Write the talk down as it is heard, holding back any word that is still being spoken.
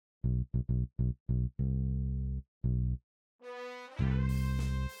Hello,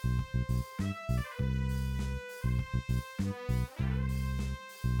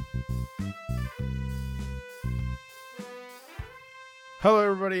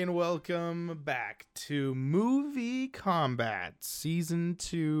 everybody, and welcome back to Movie Combat Season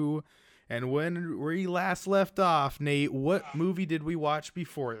 2. And when we last left off, Nate, what movie did we watch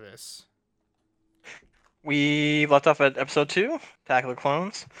before this? We left off at episode 2, Attack of the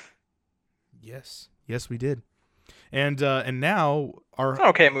Clones. Yes, we did. And now our It's an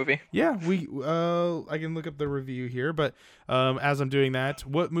okay movie. yeah, I can look up the review here, but as I'm doing that,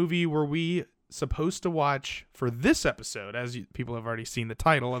 what movie were we supposed to watch for this episode? People have already seen the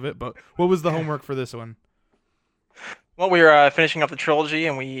title of it, but what was the homework for this one? Well, we were finishing up the trilogy,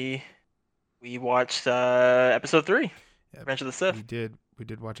 and we watched episode 3, Revenge of the Sith. We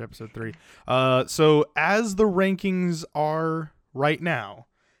did watch episode 3. So as the rankings are right now,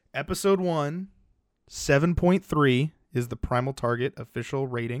 episode 1, 7.3 is the Primal Target official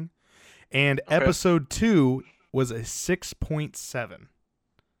rating, and episode 2 was a 6.7.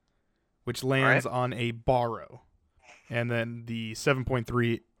 which lands on a borrow. And then the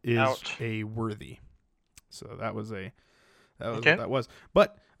 7.3 is a worthy. So that was what that was.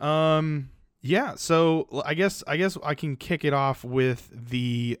 But yeah, so I guess I can kick it off with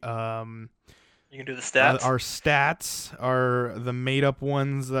the you can do the stats. Our stats are the made up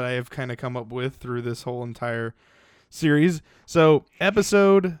ones that I have kind of come up with through this whole entire series. So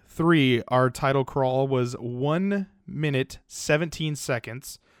episode 3, our title crawl was 1 minute 17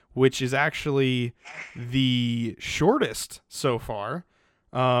 seconds. Which is actually the shortest so far.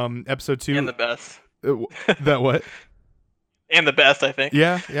 Episode 2. And the best. That what? And the best, I think.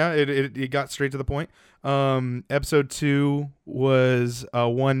 Yeah. It got straight to the point. Episode 2 was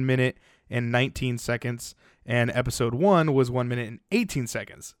 1 minute and 19 seconds. And episode 1 was 1 minute and 18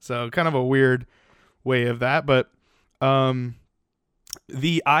 seconds. So kind of a weird way of that. But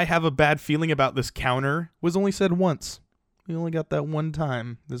the I have a bad feeling about this counter was only said once. We only got that one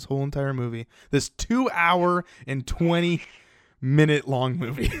time this whole entire movie. This 2 hour and 20 minute long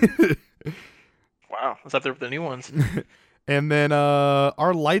movie. Wow, that's up there with the new ones. And then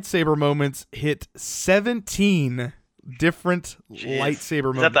our lightsaber moments hit 17 different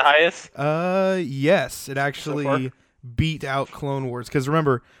lightsaber moments. Is that the highest? Yes, it actually beat out Clone Wars. Because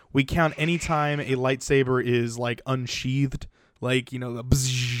remember, we count any time a lightsaber is like unsheathed, like the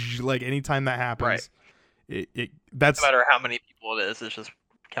bzzz, like anytime that happens. Right. That's no matter how many people it is, it's just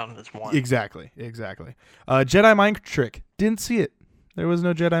counted as one. Exactly. Jedi mind trick. Didn't see it. There was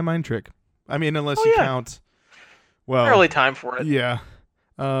no Jedi mind trick. I mean, unless you count. Well, early time for it. Yeah.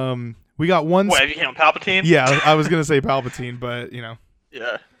 We got one. What, if you count Palpatine? Yeah, I was gonna say Palpatine, but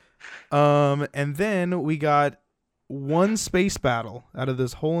Yeah. And then we got one space battle out of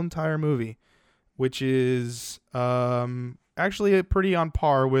this whole entire movie, which is actually pretty on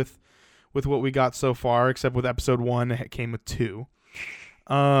par with what we got so far, except with episode 1, it came with 2.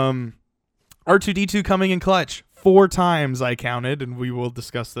 R2-D2 coming in clutch 4 times, I counted, and we will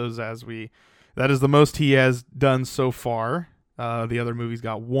discuss those that is the most he has done so far. The other movies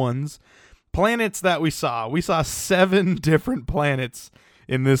got 1s. Planets that we saw 7 different planets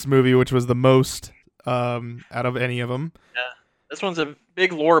in this movie, which was the most out of any of them. Yeah, this one's a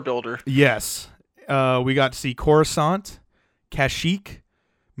big lore builder. Yes. We got to see Coruscant, Kashyyyk,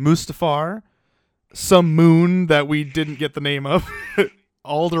 Mustafar, some moon that we didn't get the name of,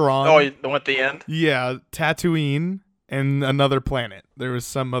 Alderaan. Oh, the one at the end? Yeah, Tatooine, and another planet. There was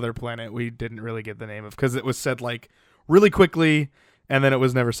some other planet we didn't really get the name of because it was said like really quickly, and then it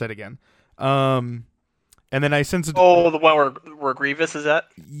was never said again. And then I sensed. Oh, the one where Grievous is at?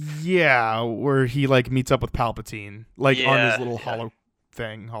 Yeah, where he like meets up with Palpatine, like on his little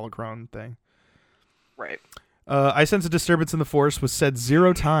holocron thing. Right. I sense a disturbance in the Force was said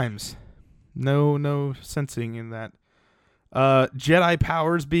 0 times. No sensing in that. Jedi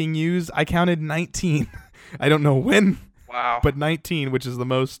powers being used, I counted 19. I don't know when. Wow. But 19, which is the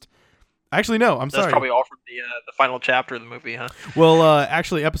most. Actually, no, sorry. That's probably all from the final chapter of the movie, huh? Well,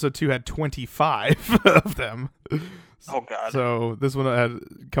 actually, episode 2 had 25 of them. Oh, God. So this one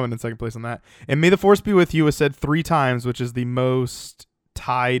had coming in second place on that. And May the Force be with you was said 3 times, which is the most,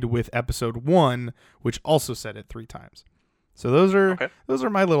 tied with episode 1, which also said it 3 times. So those are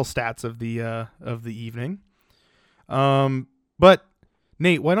my little stats of the evening. But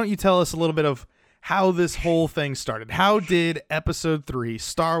Nate, why don't you tell us a little bit of how this whole thing started? How did episode 3,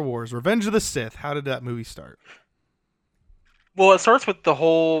 Star Wars, Revenge of the Sith, how did that movie start? Well, it starts with the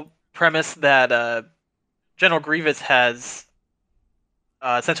whole premise that General Grievous has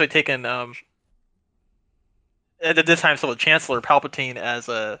essentially taken at this time still the Chancellor Palpatine as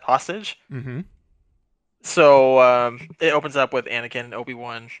a hostage. Mm-hmm. So it opens up with Anakin and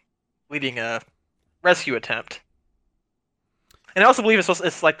Obi-Wan leading a rescue attempt. And I also believe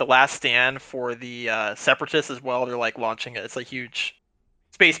it's like the last stand for the Separatists as well. They're like launching it. It's a huge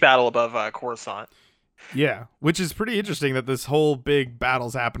space battle above Coruscant. Yeah, which is pretty interesting that this whole big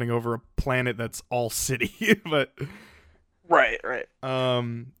battle's happening over a planet that's all city. But right.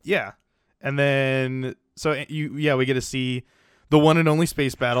 yeah, and then we get to see the one and only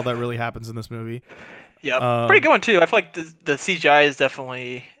space battle that really happens in this movie. Yeah, pretty good one too. I feel like the CGI is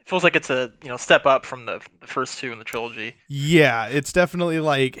definitely feels like it's a step up from the first two in the trilogy. Yeah, it's definitely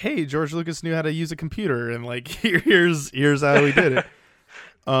like, hey, George Lucas knew how to use a computer, and like here's how he did it.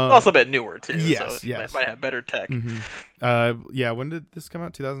 Also a bit newer too. Yes, so yes. might have better tech. Mm-hmm. Yeah. When did this come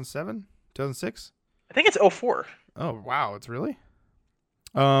out? 2007, 2006. I think it's 2004. Oh wow, it's really.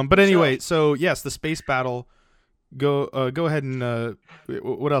 But anyway, so yes, the space battle. Go ahead and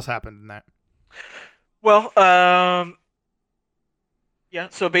what else happened in that? Well, yeah.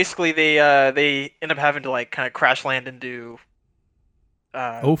 So basically, they end up having to like kind of crash land into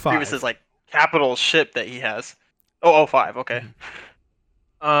 05. Grievous's like capital ship that he has. Oh, 05. Okay.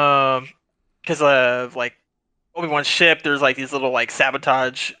 Because like Obi-Wan's ship, there's like these little like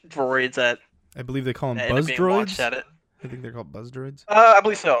sabotage droids that I believe they call them buzz droids. At it. I think they're called buzz droids. I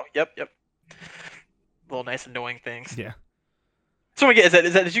believe so. Yep. Little nice annoying things. Yeah. So is that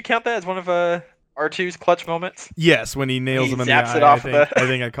did you count that as one of R2's clutch moments? Yes, when he nails him in the eye. I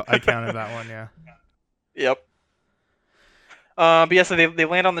think I counted that one. Yeah. Yep. But yeah, so they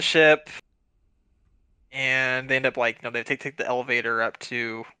land on the ship, and they end up like they take the elevator up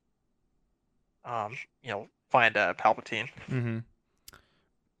to, find Palpatine. Mm-hmm.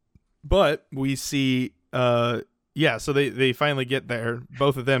 But we see, so they finally get there.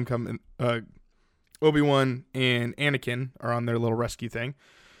 Both of them come in. Obi-Wan and Anakin are on their little rescue thing,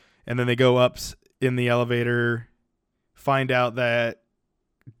 and then they go up in the elevator, find out that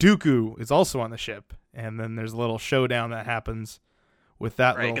Dooku is also on the ship, and then there's a little showdown that happens with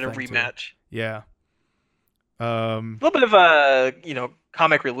that little get a thing rematch. Too. Yeah. A little bit of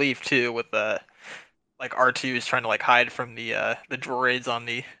comic relief too, with like R2 is trying to like hide from the droids in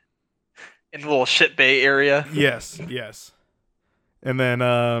the little ship bay area. Yes. And then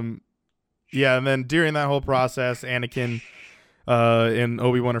and then during that whole process, Anakin and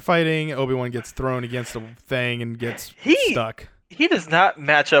Obi-Wan are fighting. Obi-Wan gets thrown against a thing and gets stuck. He does not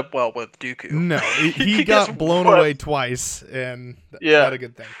match up well with Dooku. No, he got blown away twice, and not a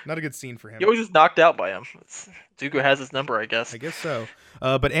good thing. Not a good scene for him. He always gets knocked out by him. Dooku has his number, I guess. I guess so.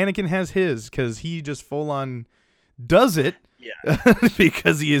 But Anakin has his, because he just full-on does it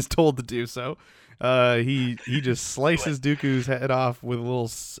because he is told to do so. He just slices Dooku's head off with a little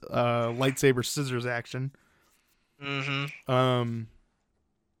lightsaber scissors action. Mm-hmm. And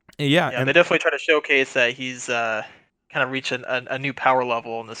they definitely try to showcase that he's kind of reaching a new power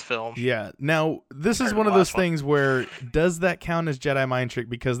level in this film. Yeah. Now, this is one of those things where, does that count as Jedi mind trick?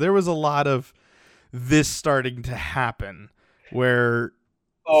 Because there was a lot of this starting to happen where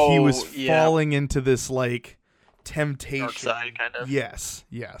he was falling into this like temptation. Dark side, kind of. Yes.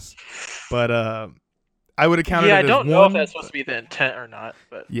 But I would have counted it as one. Yeah, I don't know if that's supposed to be the intent or not,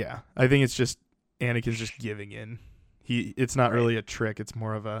 but yeah, I think it's just Anakin's just giving in. It's not really a trick. It's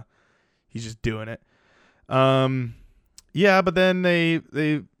more of he's just doing it. Yeah, but then they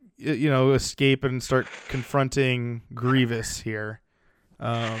escape and start confronting Grievous here.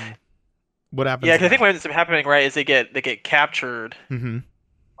 What happens? Yeah, because I think what ends up happening, right, is they get captured. Mm-hmm.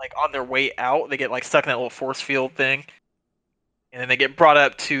 Like on their way out, they get like stuck in that little force field thing, and then they get brought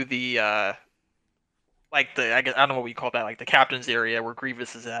up to the I don't know what we call that, like the captain's area where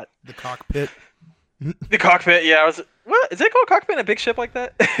Grievous is at. The cockpit. The cockpit, yeah. What is it called? Cockpit in a big ship like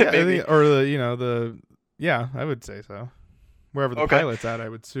that? Yeah, maybe. Or I would say so. Wherever the pilot's at, I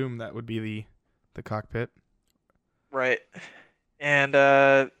would assume that would be the cockpit. Right. And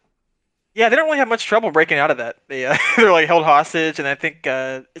they don't really have much trouble breaking out of that. They're like held hostage, and I think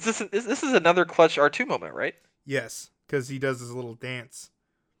this is another clutch R2 moment, right? Yes, because he does his little dance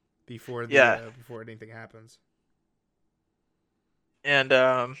before before anything happens. And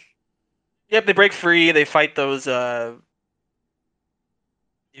they break free. They fight those the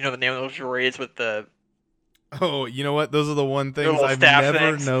name of those droids with the. Oh, you know what? Those are the one things I've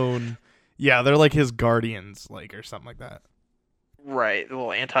never known. Yeah, they're like his guardians, like, or something like that. Right, the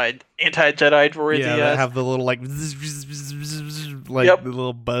little anti Jedi droids. Yeah, they have the little like the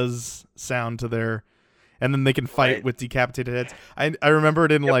little buzz sound to their, and then they can fight with decapitated heads. I remember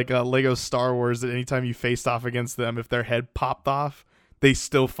it in like Lego Star Wars that anytime you faced off against them, if their head popped off, they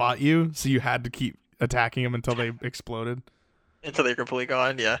still fought you, so you had to keep attacking him until they exploded. Until they're completely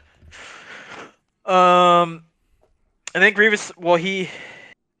gone. Yeah. And then Grievous. Well, I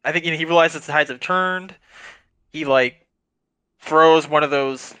think he realizes the tides have turned. He like throws one of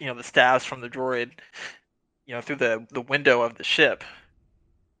those, the staffs from the droid, through the window of the ship.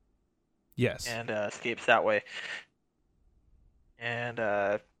 Yes. And escapes that way. And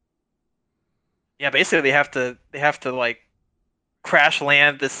basically they have to like crash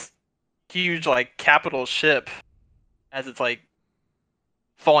land this huge like capital ship as it's like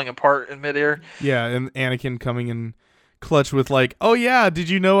falling apart in midair. Yeah, and Anakin coming in clutch with like, oh yeah, did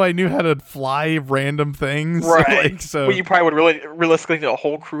you know I knew how to fly random things? Right. Like, so well, you probably would really realistically need a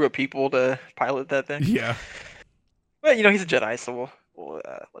whole crew of people to pilot that thing. Yeah. But he's a Jedi, so we'll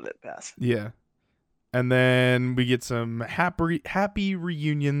let it pass. Yeah. And then we get some happy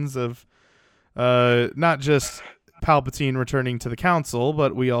reunions of not just Palpatine returning to the council,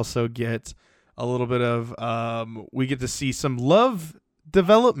 but we also get a little bit of we get to see some love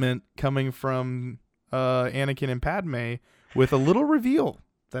development coming from Anakin and Padme with a little reveal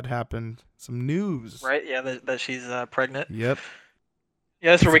that happened, some news. Right? Yeah, that she's pregnant. Yep.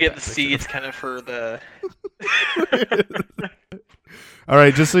 Yeah, that's where we get the seeds kind of for the... All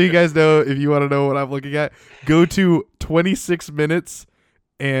right, just so you guys know, if you want to know what I'm looking at, go to 26 minutes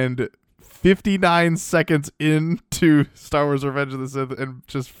and 59 seconds into Star Wars Revenge of the Sith and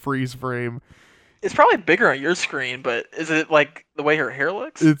just freeze frame. It's probably bigger on your screen, but is it like the way her hair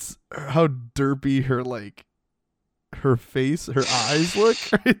looks? It's how derpy her face, her eyes look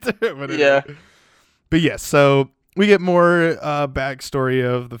right there. But yeah. But yes, so we get more backstory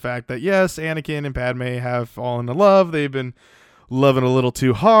of the fact that yes, Anakin and Padme have fallen in love. They've been loving a little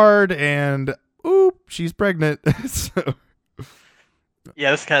too hard, and oop, she's pregnant. So yeah,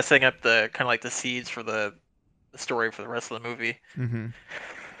 this is kind of setting up the kind of like the seeds for the story for the rest of the movie. Mm-hmm.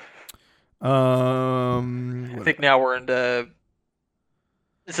 I think now we're into.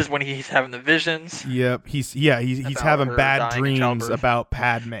 This is when he's having the visions. Yep, he's having bad dreams about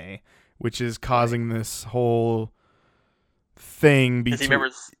Padme, which is causing this whole thing. Because he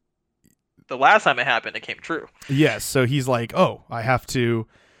remembers the last time it happened, it came true. Yes, so he's like, oh, I have to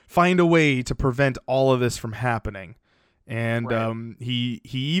find a way to prevent all of this from happening. And right. He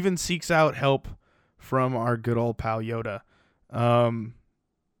even seeks out help from our good old pal Yoda.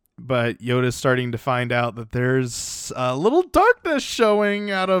 But Yoda's starting to find out that there's a little darkness showing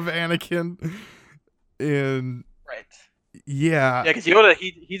out of Anakin. And right. Yeah. Yeah, because Yoda,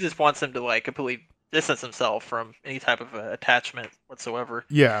 he just wants him to like completely distance himself from any type of attachment whatsoever.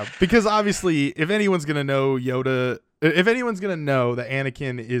 Yeah, because obviously, if anyone's gonna know Yoda, if anyone's gonna know that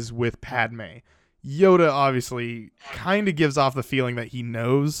Anakin is with Padme, Yoda obviously kind of gives off the feeling that he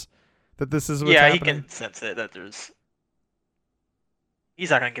knows that this is what's happening. Yeah, he can sense it that he's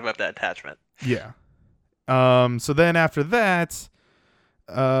not gonna give up that attachment. Yeah. So then after that,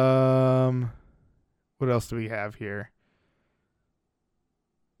 what else do we have here?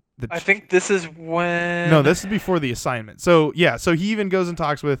 I think this is when... No, this is before the assignment. So, yeah, so he even goes and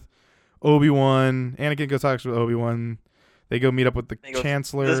talks with Obi-Wan. Anakin goes talks with Obi-Wan. They go meet up with the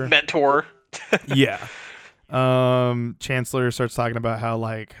Chancellor. This mentor. Yeah. Chancellor starts talking about how,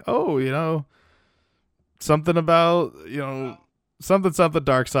 like, oh, something about, something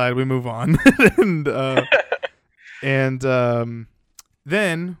dark side. We move on. and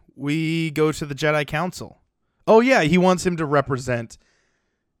then we go to the Jedi Council. Oh, yeah, he wants him to represent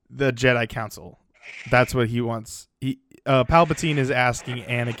the Jedi Council. That's what he wants. Palpatine is asking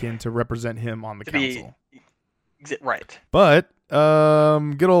Anakin to represent him on the council. Right. But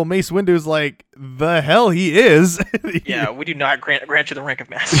good old Mace Windu's like, the hell he is. Yeah, we do not grant you the rank of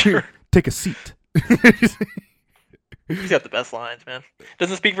master. Take a seat. He's got the best lines, man.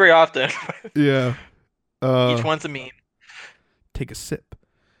 Doesn't speak very often. Yeah. Each one's a meme. Take a sip.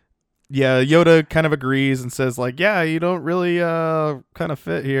 Yeah, Yoda kind of agrees and says, like, yeah, you don't really kind of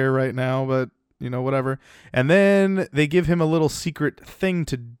fit here right now, but, whatever. And then they give him a little secret thing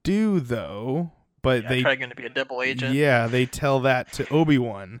to do, though. But they try going to be a double agent. Yeah, they tell that to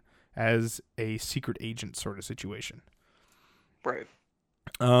Obi-Wan as a secret agent sort of situation. Right.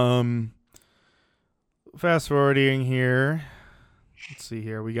 Fast forwarding here. Let's see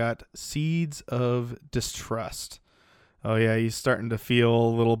here. We got Seeds of Distrust. Oh, yeah, he's starting to feel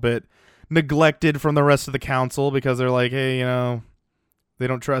a little bit neglected from the rest of the council because they're like, hey, they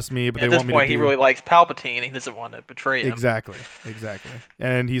don't trust me, but they want me to do... At this point, he really likes Palpatine, and he doesn't want to betray him. Exactly.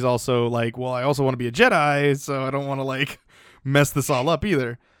 And he's also like, well, I also want to be a Jedi, so I don't want to, like, mess this all up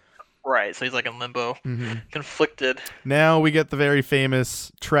either. Right, so he's like in limbo, conflicted. Now we get the very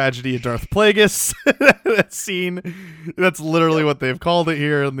famous tragedy of Darth Plagueis. That scene, that's literally what they've called it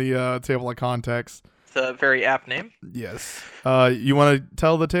here in the table of context. It's a very apt name. Yes. You want to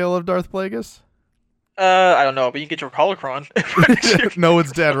tell the tale of Darth Plagueis? I don't know, but you can get your holocron. No,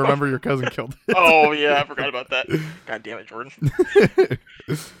 it's dead. Remember, your cousin killed it. Oh yeah, I forgot about that. God damn it, Jordan.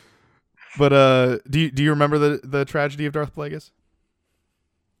 But do you remember the tragedy of Darth Plagueis?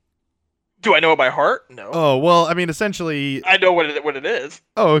 Do I know it by heart? No. Oh well, I mean, essentially. I know what it is.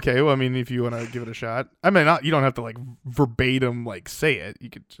 Oh, okay. Well, I mean, if you want to give it a shot, I mean, you don't have to like verbatim like say it. You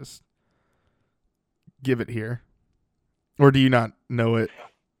could just give it here, or do you not know it?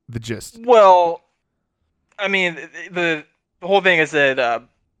 The gist. Well, I mean, the whole thing is that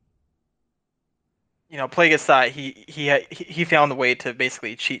Plagueis thought he found the way to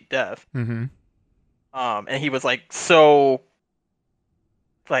basically cheat death. Mm-hmm. And he was like so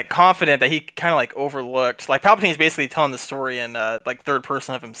like confident that he kind of like overlooked. Like Palpatine's basically telling the story in like third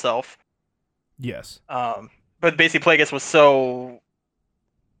person of himself. Yes. But basically Plagueis was so,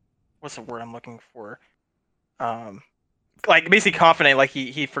 what's the word I'm looking for? Like basically confident, like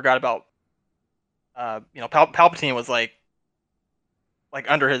he forgot about. Palpatine was like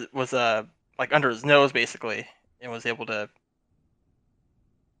under his nose basically, and was able to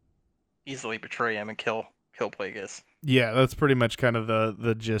easily betray him and kill Plagueis. Yeah, that's pretty much kind of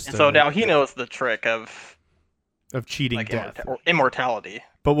the gist. And so now he knows the trick of cheating like death or immortality.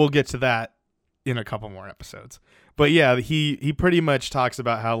 But we'll get to that in a couple more episodes. But yeah, he pretty much talks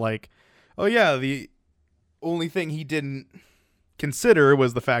about how like, oh yeah, the only thing he didn't consider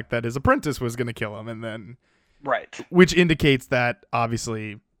was the fact that his apprentice was going to kill him, and then right, which indicates that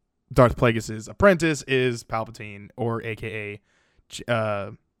obviously Darth Plagueis' apprentice is Palpatine, or AKA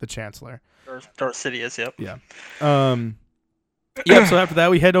the Chancellor. Darth Sidious, yep. Yeah. Yep. So after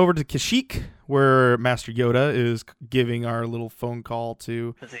that, we head over to Kashyyyk, where Master Yoda is giving our little phone call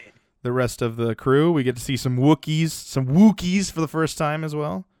to the rest of the crew. We get to see some Wookiees for the first time as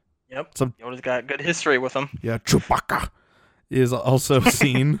well. Yep. Yoda's got good history with them. Yeah, Chewbacca is also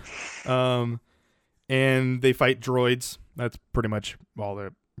seen. And they fight droids. That's pretty much all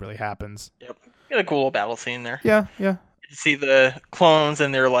that really happens. Yep. Got a cool little battle scene there. Yeah. You see the clones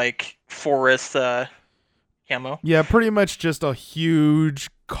in their like forest camo. Yeah, pretty much just a huge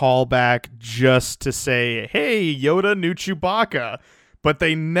callback just to say, hey, Yoda knew Chewbacca, but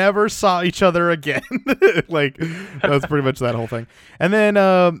they never saw each other again. Like, that's pretty much that whole thing. And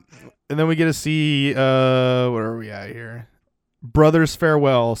then we get to see, where are we at here? Brothers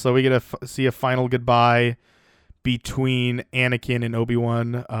Farewell. So we get to see a final goodbye between Anakin and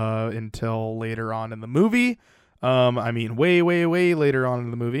Obi-Wan until later on in the movie. I mean, way, way, way later on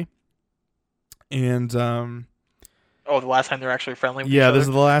in the movie. And the last time they're actually friendly with each yeah, other? This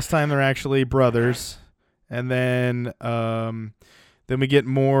is the last time they're actually brothers. And then we get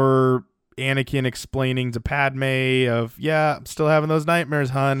more Anakin explaining to Padme of, yeah, I'm still having those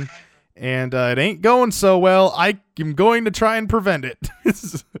nightmares, hun, and it ain't going so well. I am going to try and prevent it.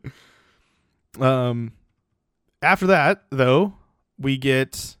 After that, though, we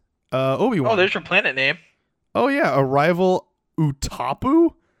get Obi-Wan. Oh, there's your planet name. Oh yeah, Arrival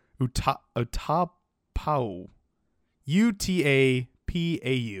Utapu? Utapau.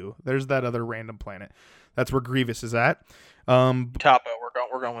 Utapau. There's that other random planet. That's where Grievous is at. Utapo,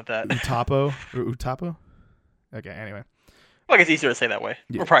 we're going with that. Utapo? Utapo? Okay, anyway. Well, I guess it's easier to say that way.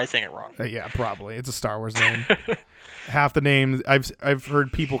 Yeah. We're probably saying it wrong. Yeah, probably. It's a Star Wars name. Half the names, I've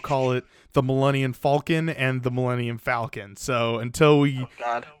heard people call it the Millennium Falcon and the Millennium Falcon. So until we... Oh,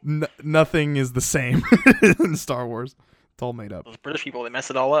 God. Nothing is the same in Star Wars. It's all made up. Those British people, they mess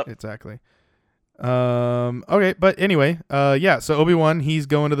it all up. Exactly. Okay, but anyway, yeah, so Obi-Wan, he's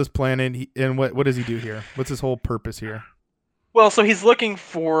going to this planet, and what does he do here? What's his whole purpose here? Well, so he's looking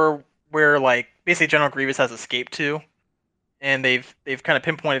for where, like, basically General Grievous has escaped to, and they've kind of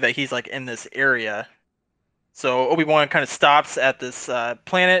pinpointed that he's, like, in this area. So Obi-Wan kind of stops at this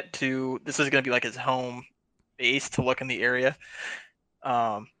planet this is going to be, like, his home base to look in the area.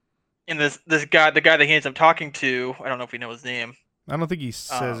 And this guy, the guy that he ends up talking to, I don't know if we know his name. I don't think he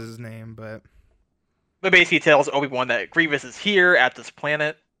says his name, but basically tells Obi-Wan that Grievous is here at this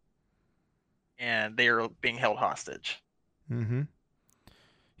planet, and they are being held hostage. Mm-hmm.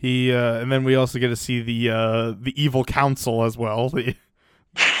 He and then we also get to see the evil council as well.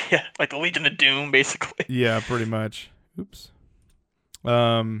 Yeah, like the Legion of Doom, basically. Yeah, pretty much. Oops.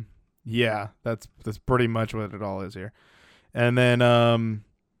 Yeah, that's pretty much what it all is here. And then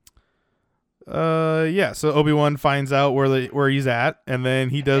yeah, so Obi-Wan finds out where he's at, and then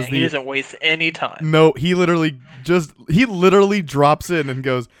he does he doesn't waste any time. No, he literally drops in and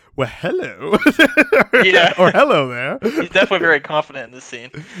goes, well, hello. Yeah. Or hello there. He's definitely very confident in this scene.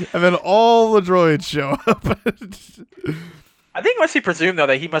 And then all the droids show up. I think it must be presumed, though,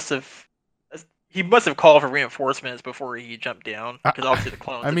 that he must have, he must have called for reinforcements before he jumped down, because I, obviously the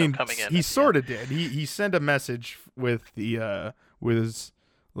clones I ended mean, up coming in. he sort of did. He sent a message with the with his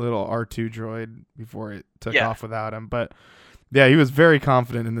little R2 droid before it took off without him. But yeah, he was very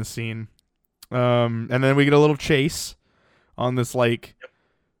confident in this scene. And then we get a little chase on this like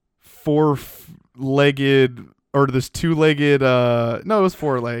four-legged or this two-legged no, it was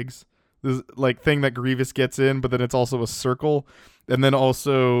four legs. This like thing that Grievous gets in, but then it's also a circle. And then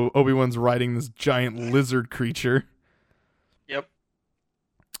also Obi-Wan's riding this giant lizard creature. Yep.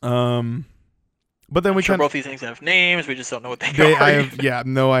 But then both these things have names. We just don't know what they are. I have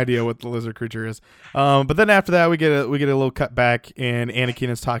no idea what the lizard creature is. But then after that, we get a little cut back, and Anakin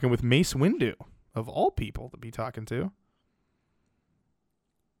is talking with Mace Windu, of all people to be talking to.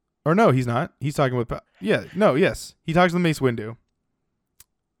 Or no, he's not. He's talking with yes, he talks with Mace Windu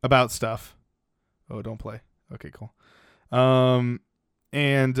about stuff. Oh, don't play. Okay, cool.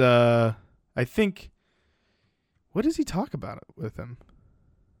 And I think, what does he talk about with him?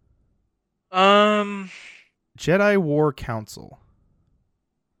 Jedi War Council.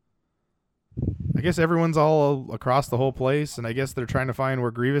 I guess everyone's all across the whole place, and I guess they're trying to find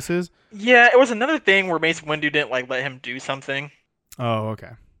where Grievous is. Yeah, it was another thing where Mace Windu didn't like let him do something. Oh,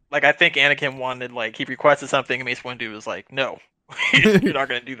 okay. Like, I think Anakin wanted, like, he requested something, and Mace Windu was like, no, you're not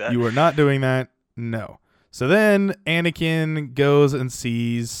going to do that. You are not doing that. No. So then Anakin goes and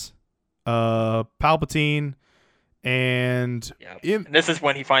sees Palpatine, and and this is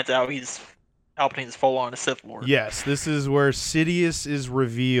when he finds out Palpatine's full-on a Sith Lord. Yes, this is where Sidious is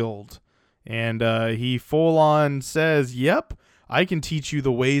revealed, and he full-on says, "Yep, I can teach you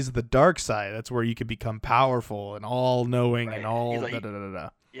the ways of the dark side. That's where you can become powerful and all-knowing and all like, da-da-da-da."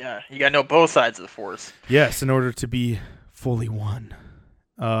 Yeah, you gotta know both sides of the Force. Yes, in order to be fully one,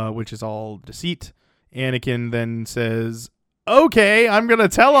 which is all deceit. Anakin then says, "Okay, I'm gonna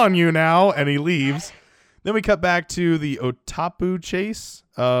tell on you now," and he leaves. Then we cut back to the Otapu chase,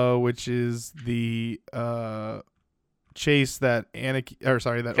 which is the chase that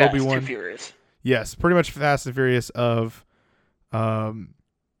Obi-Wan. Too Furious. Yes, pretty much Fast and Furious of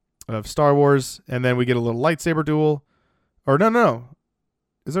Star Wars, and then we get a little lightsaber duel. Or no.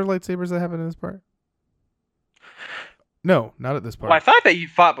 Is there lightsabers that happen in this part? No, not at this part. Well, I thought that you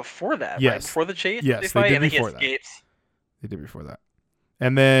fought before that. Yes. Right? Before the chase. Yes, they did before that. They did before that.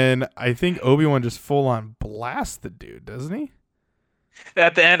 And then I think Obi-Wan just full on blasts the dude, doesn't he?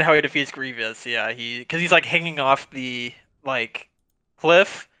 At the end, how he defeats Grievous, yeah, because he's like hanging off the like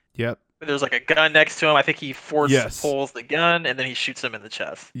cliff. Yep. There's like a gun next to him. I think he pulls the gun and then he shoots him in the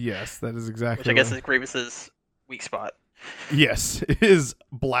chest. Yes, that is exactly. Which I guess is Grievous's weak spot. Yes, his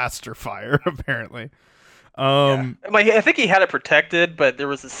blaster fire apparently. Like I think he had it protected, but there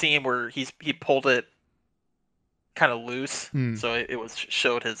was a scene where he pulled it kind of loose, so it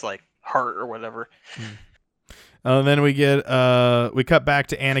showed his like heart or whatever. Then we cut back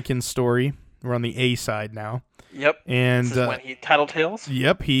to Anakin's story. We're on the A side now. Yep. And this is when he tattletales.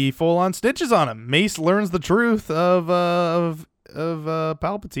 Yep, he full on stitches on him. Mace learns the truth of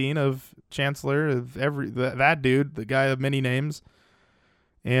Palpatine, of Chancellor, of that dude, the guy of many names.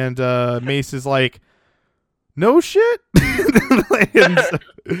 And Mace is like, no shit.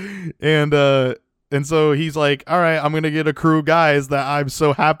 And so he's like, all right, I'm gonna get a crew of guys that I'm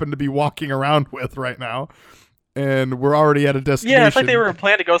so happen to be walking around with right now. And we're already at a destination. Yeah, it's like they were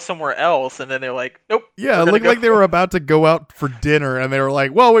planning to go somewhere else, and then they're like, nope. Yeah, it looked like they were about to go out for dinner, and they were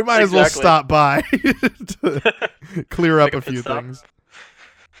like, well, we might as well stop by to clear up a few things.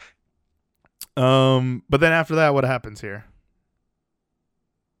 But then after that, what happens here?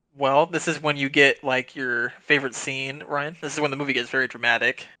 Well, this is when you get like your favorite scene, Ryan. This is when the movie gets very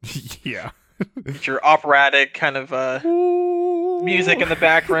dramatic. Yeah. It's your operatic kind of music in the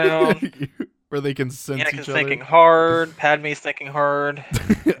background. Where they can sense Anakin's each other. thinking hard. Padme's thinking hard.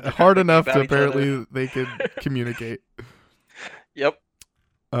 Hard enough to apparently they could communicate. Yep.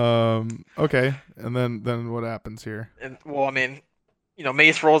 Okay. And then what happens here? And, well, I mean,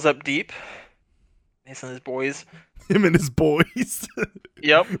 Mace rolls up deep. Mace and his boys. Him and his boys.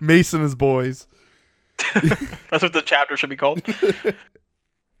 Yep. Mace and his boys. That's what the chapter should be called.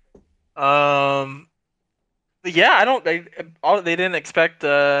 Yeah, they didn't expect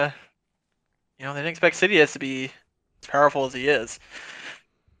they didn't expect Sidious to be as powerful as he is.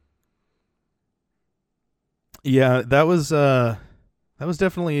 Yeah, that was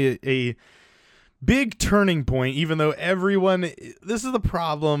definitely a big turning point, even though this is the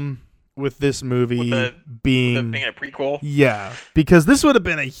problem with this movie being a prequel. Yeah, because this would have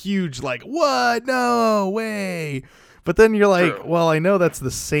been a huge like, what? No way. But then you're like, True. well, I know that's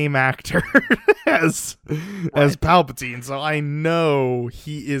the same actor as Palpatine, so I know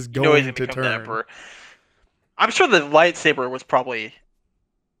he is You know he's going gonna to become the turn. Emperor. I'm sure the lightsaber was probably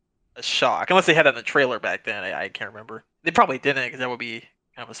a shock, unless they had it in the trailer back then. I can't remember. They probably didn't, because that would be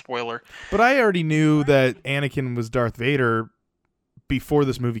kind of a spoiler. But I already knew that Anakin was Darth Vader before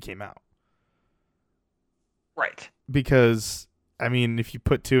this movie came out. Right. Because, I mean, if you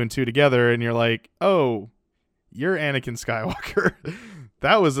put 2 and 2 together and you're like, oh, you're Anakin Skywalker.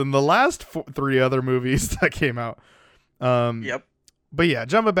 That was in the last 3 other movies that came out. Yep. But yeah,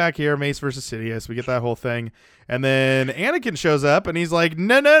 jumping back here, Mace versus Sidious, we get that whole thing. And then Anakin shows up and he's like,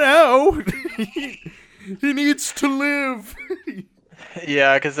 no. He needs to live.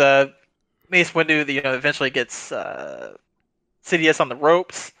 Yeah, because Mace Windu, eventually gets Sidious on the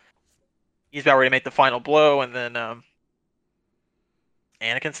ropes. He's about ready to make the final blow, and then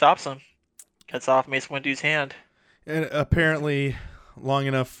Anakin stops him, cuts off Mace Windu's hand. And apparently long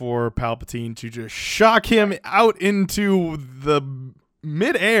enough for Palpatine to just shock him out into the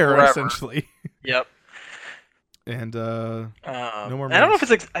midair, Wherever. essentially. Yep. And no more I don't know Mace.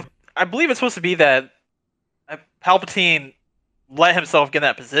 if it's. I believe it's supposed to be that Palpatine let himself get in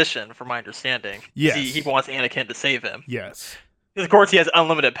that position, from my understanding. Yes. He wants Anakin to save him. Yes. Because, of course, he has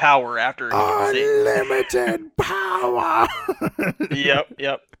unlimited power after he gets saved. Unlimited power. Yep.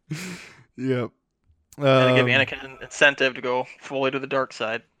 Yep. And give Anakin an incentive to go fully to the dark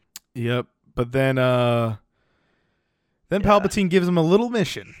side. Yep. But then Palpatine gives him a little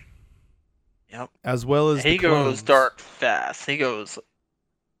mission. Yep. As well as He the clones. goes dark fast. He goes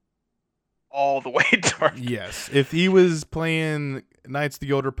all the way dark. Yes. If he was playing Knights of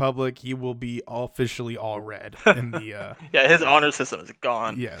the Old Republic, he will be officially all red in the Yeah, his honor system is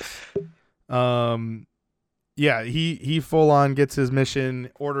gone. Yes. Yeah, he full on gets his mission.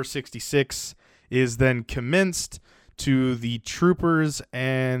 Order 66 is then commenced to the troopers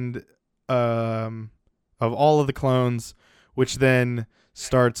and of all of the clones, which then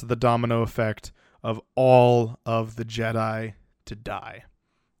starts the domino effect of all of the Jedi to die.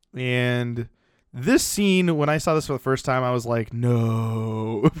 And this scene, when I saw this for the first time, I was like,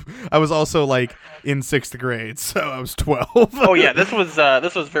 no. I was also like in 6th grade, so I was 12. Oh yeah, this was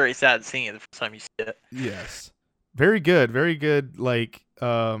a very sad scene the first time you see it. Yes. Very good. Very good. Like,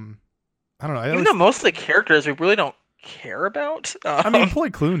 I don't know. Even though most of the characters we really don't care about. I mean, Ploy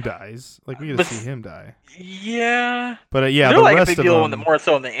Kloon dies. Like, we get to but- see him die. Yeah. But yeah, they're the like a rest big of deal them, more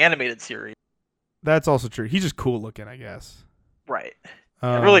so in the animated series. that's also true. He's just cool looking, I guess. Right.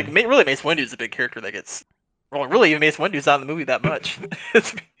 And really, Mace Windu's a big character that gets. Well, really, even Mace Windu's not in the movie that much.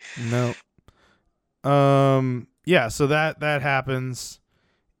 No. Yeah. So that happens,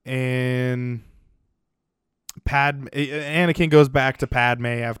 and Anakin goes back to Padme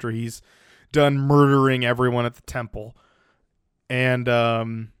after he's done murdering everyone at the temple, and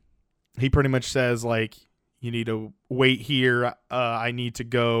he pretty much says, like, you need to wait here. I need to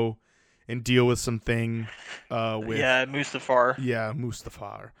go and deal with something with Mustafar. Yeah,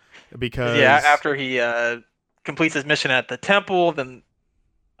 Mustafar. Because After he completes his mission at the temple, then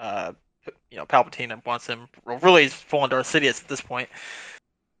Palpatine wants him. Well, really, he's full on Darth Sidious at this point.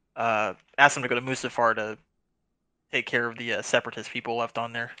 Asks him to go to Mustafar to take care of the separatist people left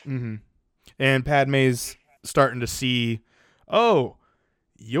on there. Mm-hmm. And Padme's starting to see, oh,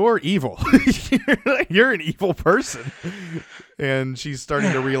 you're evil. You're an evil person. And she's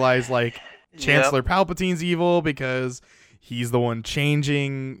starting to realize, like, Chancellor Palpatine's evil because he's the one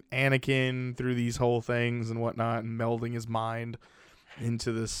changing Anakin through these whole things and whatnot, and melding his mind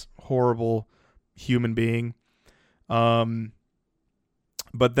into this horrible human being. But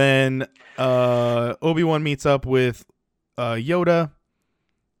then Obi-Wan meets up with Yoda.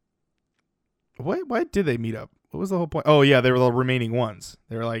 Why did they meet up? What was the whole point? Oh, yeah, they were the remaining ones.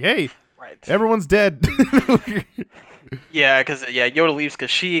 They were like, hey, everyone's dead. Yeah, because Yoda leaves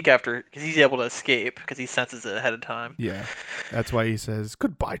Kashyyyk because he's able to escape because he senses it ahead of time. Yeah, that's why he says,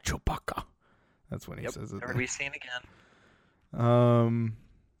 goodbye, Chewbacca. That's when he says it. Never be seen again.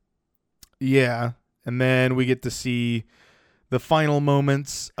 Yeah, and then we get to see the final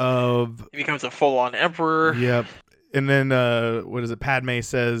moments of... He becomes a full-on emperor. Yep. And then, what is it? Padme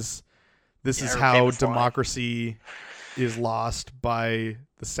says, this is how democracy is lost, by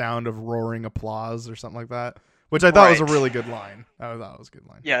the sound of roaring applause, or something like that. Which I thought was a really good line. I thought it was a good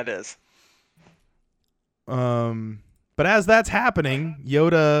line. Yeah, it is. But as that's happening,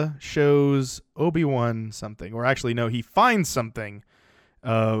 Yoda shows Obi-Wan something. Or actually, no, he finds something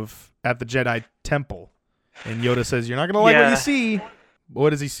at the Jedi Temple. And Yoda says, you're not going to like what you see.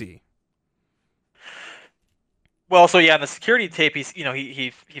 What does he see? Well, so in the security tape,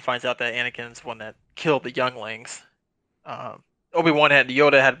 he finds out that Anakin's the one that killed the younglings. Obi-Wan and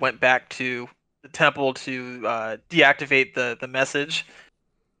Yoda had went back to the temple to deactivate the message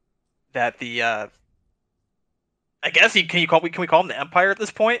that the I guess can we call them the Empire at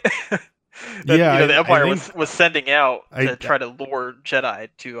this point? That Yeah, the I Empire think was sending out I to try to lure Jedi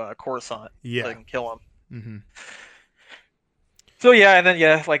to Coruscant so they yeah. can kill him. Mm-hmm. So yeah, and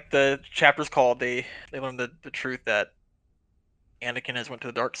then like the chapter's called, they learn the truth that Anakin has went to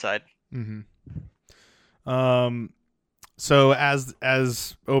the dark side. Mm-hmm. So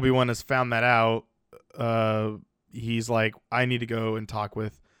as Obi-Wan has found that out, he's like, I need to go and talk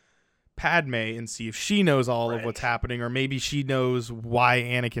with Padme and see if she knows all of what's happening, or maybe she knows why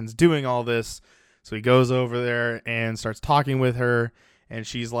Anakin's doing all this. So he goes over there and starts talking with her, and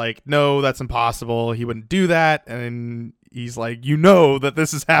she's like, no, that's impossible. He wouldn't do that. And he's like, you know that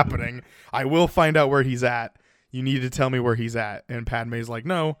this is happening. I will find out where he's at. You need to tell me where he's at. And Padme's like,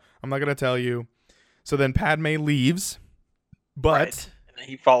 no, I'm not going to tell you. So then Padme leaves, but and then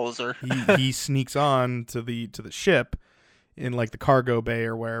he follows her. he sneaks on to the ship in like the cargo bay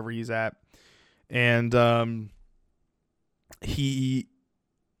or wherever he's at, and so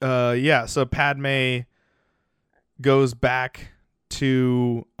Padme goes back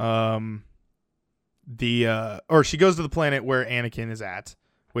to she goes to the planet where Anakin is at,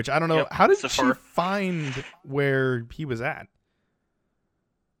 which I don't know. How did she find where he was at?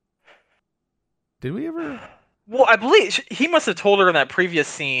 Did we ever? Well, I believe he must have told her in that previous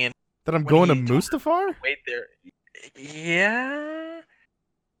scene that I'm going to Mustafar. Wait there. Yeah.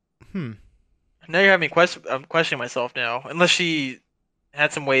 Now you're having me I'm questioning myself now. Unless she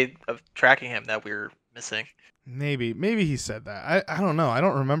had some way of tracking him that we're missing. Maybe he said that. I don't know. I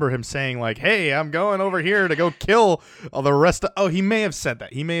don't remember him saying like, "Hey, I'm going over here to go kill all the rest of." Oh, he may have said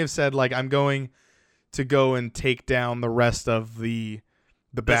that. He may have said like, "I'm going to go and take down the rest of the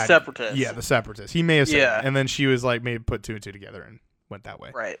bad Separatists." Yeah, the Separatists. He may have said that. And then she was like, maybe put two and two together and went that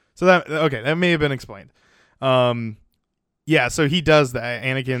way. Right. So that may have been explained. So he does that.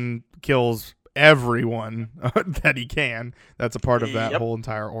 Anakin kills everyone that he can. That's a part of that whole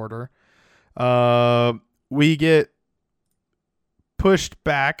entire order. We get pushed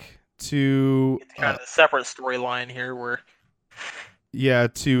back to it's kind of a separate storyline here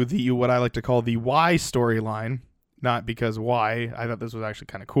to the what I like to call the Y storyline. Not because why. I thought this was actually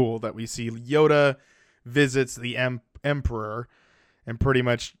kind of cool that we see Yoda visits the Emperor and pretty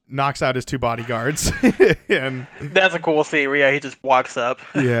much knocks out his two bodyguards. And that's a cool scene where he just walks up.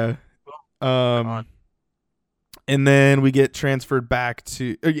 Yeah. And then we get transferred back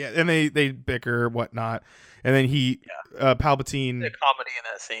to and they bicker whatnot, and then Palpatine. The comedy in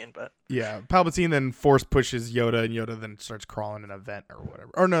that scene, but Palpatine then force pushes Yoda, and Yoda then starts crawling in a vent or whatever.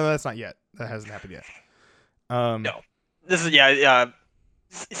 Or no, that's not yet. That hasn't happened yet. No, this is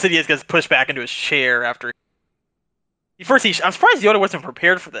Sidious gets pushed back into his chair after. I'm surprised Yoda wasn't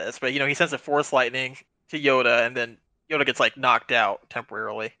prepared for this, but he sends a force lightning to Yoda, and then Yoda gets like knocked out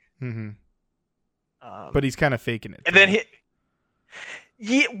temporarily. Mm-hmm. But he's kind of faking it. And then and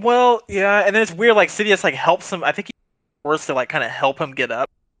then it's weird. Like Sidious like helps him. I think he's forced to like kind of help him get up,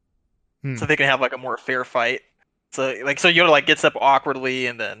 so they can have like a more fair fight. So Yoda like gets up awkwardly,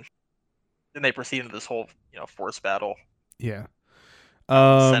 and then they proceed into this whole force battle. Yeah.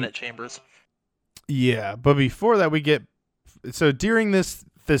 Senate chambers. Yeah, but before that, we get during this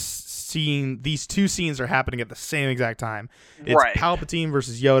scene, these two scenes are happening at the same exact time. It's Palpatine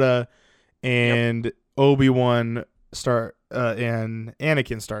versus Yoda, and Obi-Wan and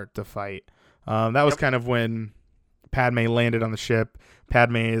Anakin start to fight. That was kind of when Padme landed on the ship.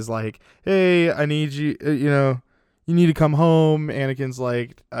 Padme is like, "Hey, I need you. You need to come home." Anakin's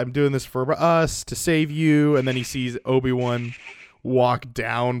like, "I'm doing this for us to save you," and then he sees Obi-Wan walk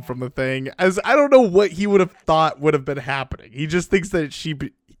down from the thing. As I don't know what he would have thought would have been happening. He just thinks that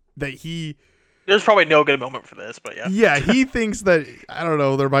there's probably no good moment for this, but yeah, he thinks that I don't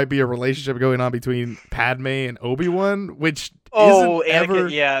know, there might be a relationship going on between Padme and Obi-Wan, which isn't ever.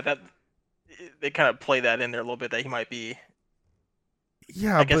 That they kind of play that in there a little bit that he might be.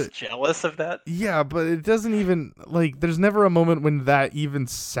 Yeah, I guess jealous of that. Yeah, but it doesn't even like. There's never a moment when that even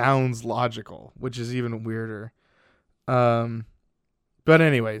sounds logical, which is even weirder. But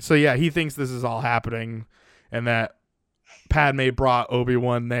anyway, so yeah, he thinks this is all happening, and that Padme brought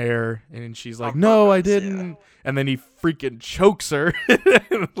Obi-Wan there, and she's like, "No, I didn't." Yeah. And then he freaking chokes her,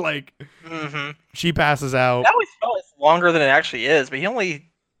 like she passes out. That always felt like longer than it actually is, but he only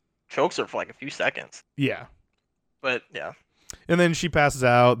chokes her for like a few seconds. Yeah, but yeah. And then she passes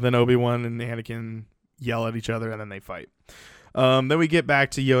out. Then Obi-Wan and Anakin yell at each other, and then they fight. Then we get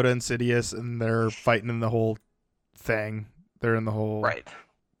back to Yoda and Sidious, and they're fighting in the whole thing. They're in the whole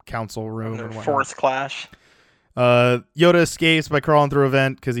council room and force clash. Yoda escapes by crawling through a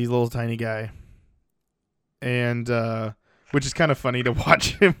vent because he's a little tiny guy, and which is kind of funny to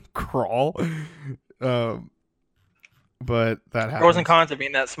watch him crawl. But that happens. Pros and cons of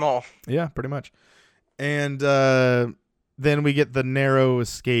being that small. Yeah, pretty much. And then we get the narrow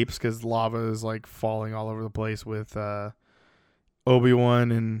escapes because lava is like falling all over the place with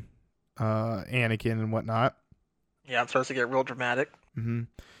Obi-Wan and Anakin and whatnot. Yeah, it starts to get real dramatic. Mm-hmm.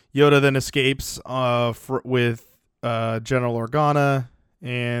 Yoda then escapes with General Organa,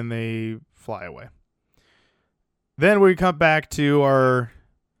 and they fly away. Then we come back to our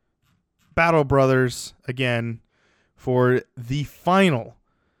Battle Brothers again for the final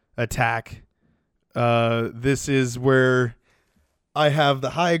attack. This is where I have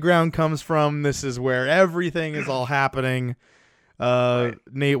the high ground comes from. This is where everything is all happening. Right.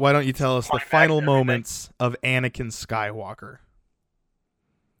 Nate, why don't you tell us the final moments of Anakin Skywalker?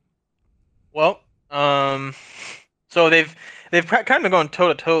 Well, so they've kind of been going toe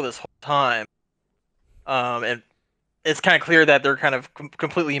to toe this whole time, and it's kind of clear that they're kind of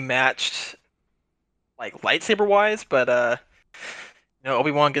completely matched, like lightsaber wise. But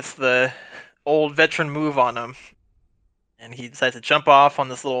Obi-Wan gets the old veteran move on him, and he decides to jump off on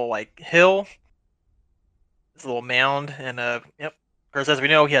this little like hill, this little mound, and of course, as we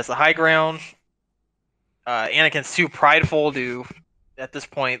know, he has the high ground. Anakin's too prideful to, at this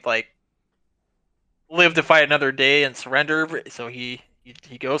point, like live to fight another day and surrender, so he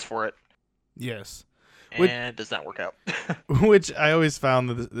goes for it. Yes. And it does not work out. Which I always found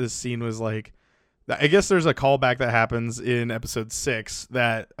that this scene was like, I guess there's a callback that happens in episode 6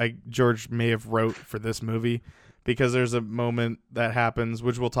 that George may have wrote for this movie, because there's a moment that happens,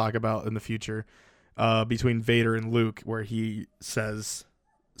 which we'll talk about in the future, between Vader and Luke, where he says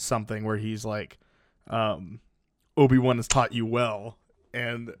something where he's like, Obi-Wan has taught you well,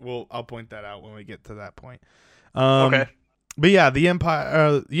 and I'll point that out when we get to that point. Okay. But yeah, the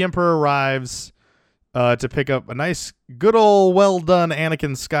Emperor arrives to pick up a nice, good old, well done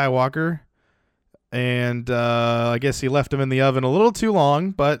Anakin Skywalker, and I guess he left him in the oven a little too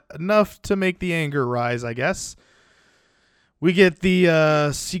long, but enough to make the anger rise, I guess. We get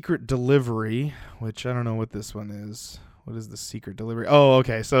the secret delivery, which I don't know what this one is. What is the secret delivery? Oh,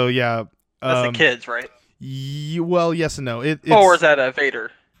 okay. So yeah, that's the kids, right? Well, yes and no. It's, or is that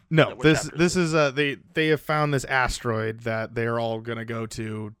Vader? No, this is they have found this asteroid that they're all gonna go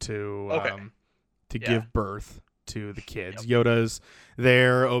to give birth to the kids. Yep. Yoda's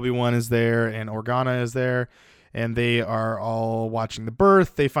there, Obi-Wan is there, and Organa is there, and they are all watching the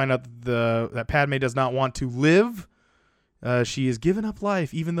birth. They find out that Padme does not want to live. She has given up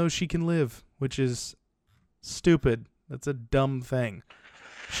life, even though she can live, which is stupid. That's a dumb thing.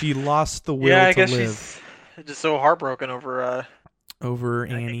 She lost the will to live. Yeah, I guess she's just so heartbroken over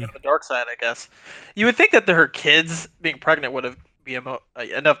Annie. On the dark side, I guess. You would think that her kids being pregnant would have be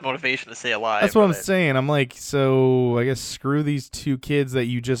enough motivation to stay alive. That's what I'm saying. I'm like, so I guess screw these two kids that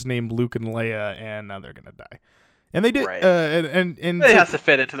you just named Luke and Leia, and now they're gonna die. And they did, right. and it has to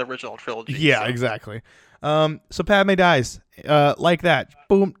fit into the original trilogy. Yeah, so. Exactly. So Padme dies, like that.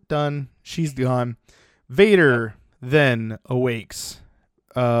 Boom, done. She's gone. Vader then awakes,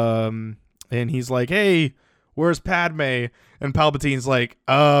 and he's like, "Hey, where's Padme?" And Palpatine's like,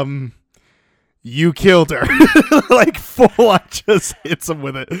 you killed her. Like, full on just hits him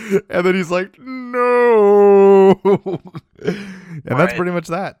with it. And then he's like, no. And that's pretty much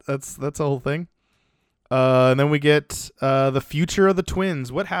that. That's the whole thing. And then we get the future of the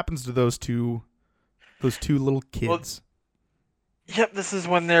twins. What happens to those two little kids? Well, yep, this is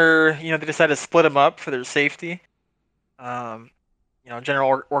when they decide to split them up for their safety.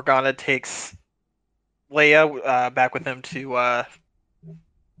 General Organa takes Leia back with him to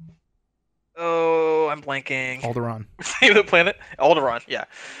I'm blanking. Alderaan. Save the planet. Alderaan, yeah.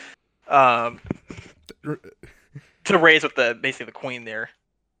 To raise with basically the queen there.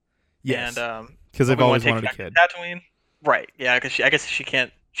 Yes. And because they've always wanted a kid. Tatooine. Right. Yeah. Because I guess she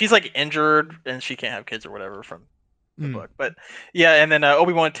can't. She's like injured and she can't have kids or whatever from the book. But yeah, and then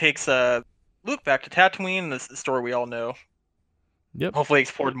Obi-Wan takes Luke back to Tatooine. This is the story we all know. Yep. Hopefully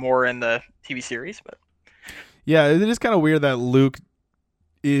explored more in the TV series, but. Yeah, it is kind of weird that Luke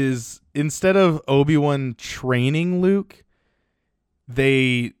is, instead of Obi-Wan training Luke,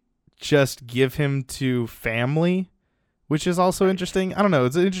 they just give him to family, which is also interesting. I don't know.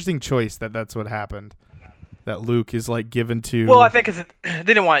 It's an interesting choice that's what happened. That Luke is like given to. Well, I think because they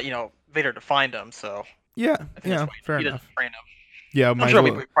didn't want Vader to find him, so. Yeah, fair enough. He doesn't train him. Yeah, I'm sure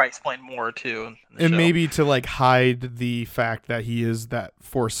we could probably explain more too. And maybe to like hide the fact that he is that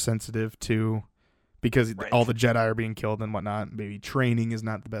force sensitive too. Because all the Jedi are being killed and whatnot. Maybe training is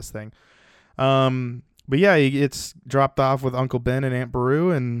not the best thing. And But yeah, he gets dropped off with Uncle Ben and Aunt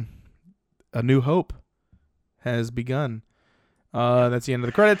Beru, and A New Hope has begun. That's the end of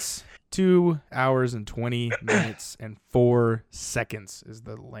the credits. 2 hours and 20 minutes and 4 seconds is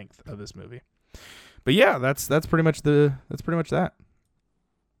the length of this movie. But yeah, that's pretty much that.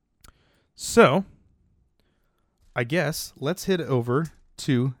 So, I guess let's head over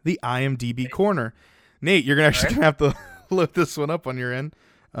to the IMDb corner. Nate, you're gonna have to look this one up on your end.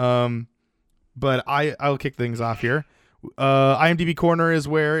 But I'll kick things off here. IMDb Corner is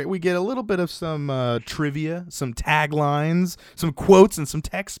where we get a little bit of some trivia, some taglines, some quotes, and some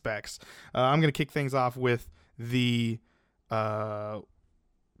tech specs. I'm going to kick things off with the taglines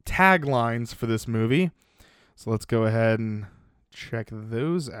for this movie. So let's go ahead and check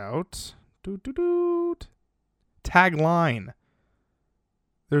those out. Tagline.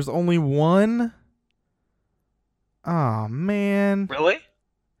 There's only one. Oh, man. Really?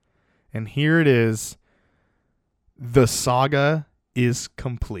 And here it is. The saga is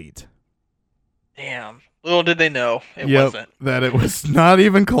complete. Damn. Little did they know it Yep, wasn't. that it was not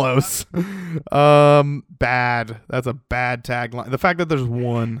even close. Bad. That's a bad tagline. The fact that there's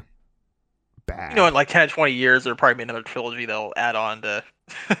one. Bad. You know, in like 10, 20 years, there'll probably be another trilogy they'll add on to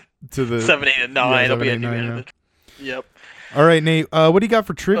the 7, 8, and 9. yeah, It'll be 7, a 8, new 9, Yep. All right, Nate. What do you got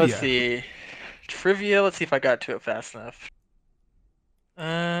for trivia? Let's see. Trivia. Let's see if I got to it fast enough.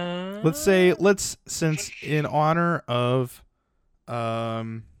 Since in honor of,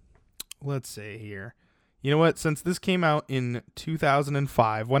 let's say here, you know what? Since this came out in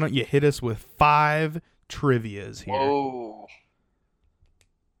 2005, why don't you hit us with 5 trivias here? Whoa.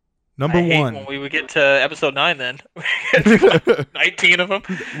 Number I hate 1. when we would get to episode 9 then. 19 of them.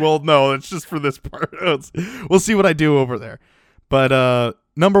 Well, no, it's just for this part. We'll see what I do over there. But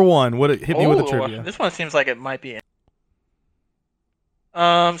number 1, hit me with the trivia. This one seems like it might be.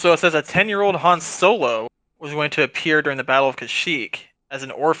 So it says a 10-year-old Han Solo was going to appear during the Battle of Kashyyyk as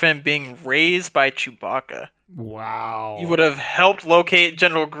an orphan being raised by Chewbacca. Wow. He would have helped locate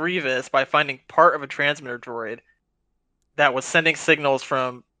General Grievous by finding part of a transmitter droid that was sending signals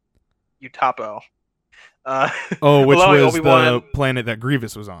from Utapo. Which was the planet that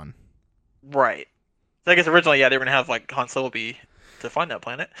Grievous was on. Right. So I guess originally, they were going to have like Han Solo be to find that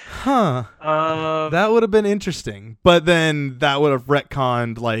planet. Huh. That would have been interesting. But then that would have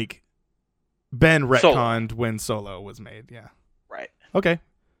retconned, Ben retconned when Solo was made. Yeah. Right. Okay.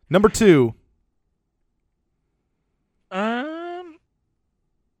 Number 2.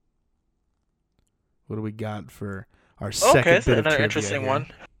 What do we got for our second bit of trivia? Another interesting one.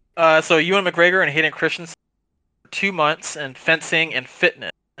 So Ewan McGregor and Hayden Christensen 2 months in fencing and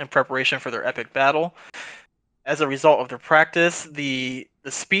fitness in preparation for their epic battle. As a result of their practice, the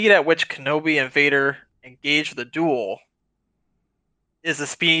speed at which Kenobi and Vader engaged the duel is the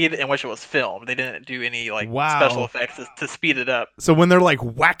speed in which it was filmed. They didn't do any special effects to speed it up. So when they're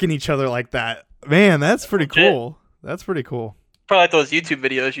whacking each other like that, man, that's pretty cool. That's pretty cool. Probably like those YouTube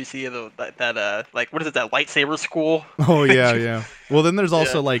videos you see of that what is it, that lightsaber school? Oh yeah, yeah. Well, then there's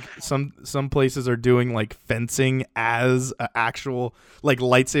also some places are doing fencing as actual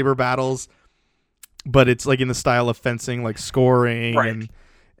lightsaber battles, but it's in the style of fencing, scoring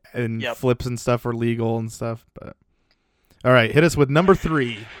and flips and stuff are legal and stuff. But all right, hit us with number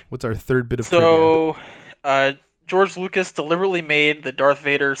 3. What's our third bit of trivia? So, George Lucas deliberately made the Darth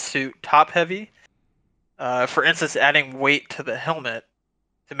Vader suit top heavy. For instance, adding weight to the helmet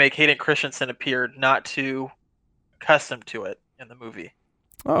to make Hayden Christensen appear not too accustomed to it in the movie.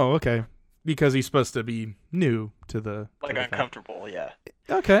 Oh, okay. Because he's supposed to be new to the uncomfortable, yeah.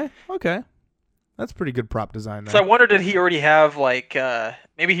 Okay. That's pretty good prop design there. So I wonder, did he already have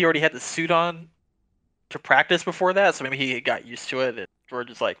maybe he already had the suit on to practice before that, so maybe he got used to it and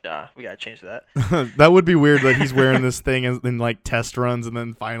George is like, nah, we gotta change that. That would be weird that he's wearing this thing in test runs and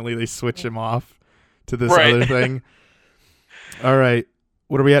then finally they switch him off to this other thing. All right.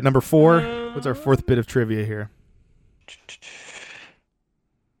 What are we at, number 4? What's our 4th bit of trivia here?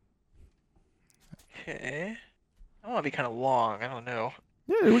 Okay. I want to be kind of long. I don't know.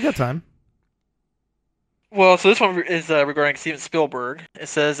 Yeah, we got time. Well, so this one is regarding Steven Spielberg. It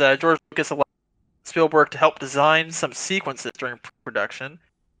says George Lucas allowed Spielberg to help design some sequences during production.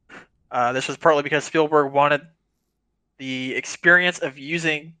 This was partly because Spielberg wanted the experience of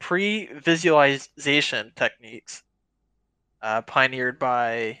using pre-visualization techniques pioneered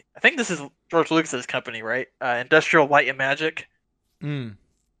by, I think this is George Lucas's company, right? Industrial Light and Magic.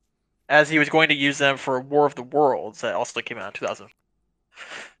 As he was going to use them for War of the Worlds that also came out in 2000.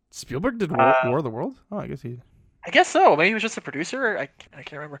 Spielberg did War of the Worlds? Oh, I guess so. Maybe he was just a producer. I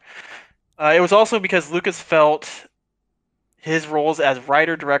can't remember. It was also because Lucas felt his roles as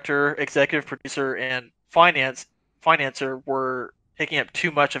writer, director, executive producer, and financer were taking up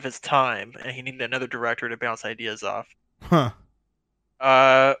too much of his time, and he needed another director to bounce ideas off. Huh.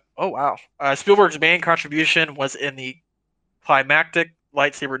 Oh wow. Spielberg's main contribution was in the climactic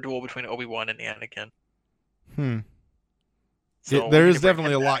lightsaber duel between Obi-Wan and Anakin. So There is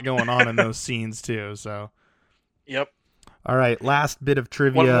definitely a lot going on in those scenes too. So. Yep. All right, last bit of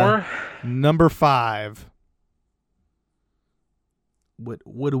trivia. One more. Number 5.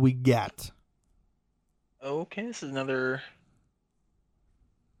 What do we get? Okay, this is another.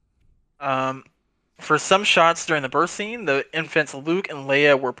 For some shots during the birth scene, the infants Luke and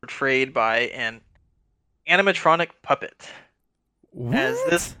Leia were portrayed by an animatronic puppet. What? As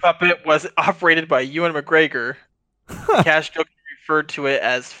this puppet was operated by Ewan McGregor, Cash jokingly referred to it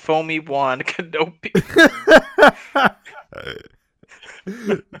as Foamy Wand Kenobi.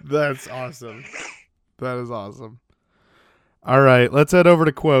 That's awesome. That is awesome. All right, let's head over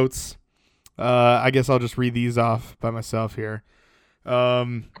to quotes. I guess I'll just read these off by myself here.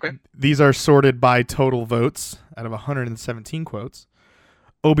 Okay. These are sorted by total votes out of 117 quotes.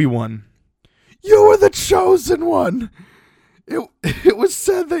 Obi-Wan, you were the chosen one. It was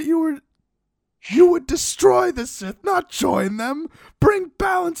said that you would destroy the Sith, not join them. Bring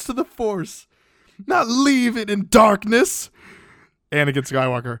balance to the Force, not leave it in darkness. Anakin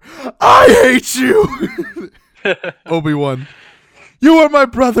Skywalker, I hate you. Obi-Wan, you are my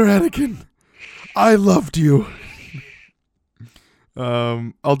brother, Anakin. I loved you.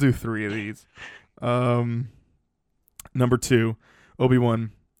 I'll do 3 of these. Number 2,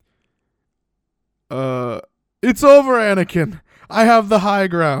 Obi-Wan. It's over, Anakin. I have the high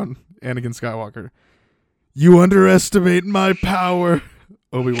ground. Anakin Skywalker. You underestimate my power.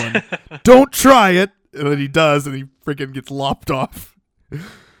 Obi-Wan. Don't try it. And then he does, and he freaking gets lopped off.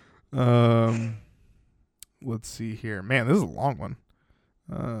 Let's see here. Man, this is a long one.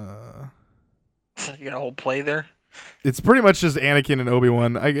 You got a whole play there? It's pretty much just Anakin and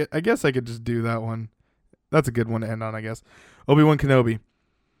Obi-Wan. I guess I could just do that one. That's a good one to end on, I guess. Obi-Wan Kenobi.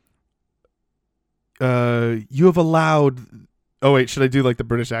 You have allowed... Oh, wait, should I do like the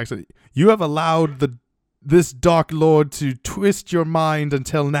British accent? You have allowed this Dark Lord to twist your mind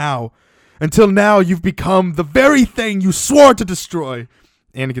until now. Until now, you've become the very thing you swore to destroy.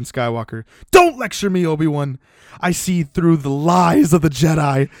 Anakin Skywalker. Don't lecture me, Obi-Wan. I see through the lies of the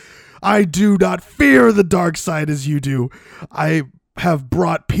Jedi. I do not fear the dark side as you do. I have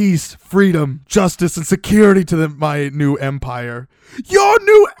brought peace, freedom, justice, and security to my new empire. Your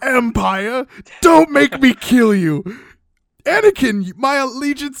new empire? Don't make me kill you. Anakin, my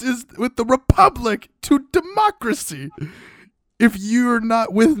allegiance is with the Republic to democracy. If you're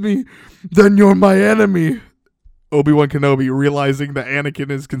not with me, then you're my enemy. Obi-Wan Kenobi, realizing that Anakin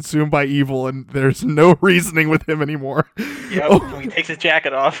is consumed by evil and there's no reasoning with him anymore. Yep, he takes his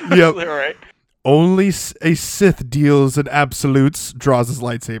jacket off. Yep. All right. Only a Sith deals in absolutes, draws his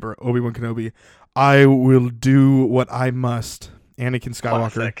lightsaber. Obi-Wan Kenobi, I will do what I must. Anakin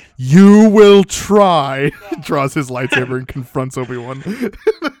Skywalker, Classic. You will try. Draws his lightsaber and confronts Obi-Wan.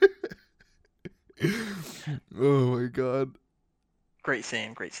 Oh my god. Great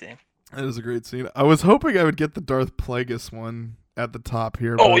scene, great scene. That is a great scene. I was hoping I would get the Darth Plagueis one at the top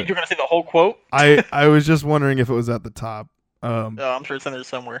here. Oh, you're going to say the whole quote? I was just wondering if it was at the top. I'm sure it's in there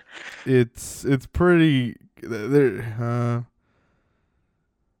somewhere. It's pretty there.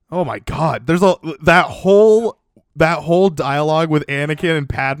 Oh my god. There's that whole dialogue with Anakin and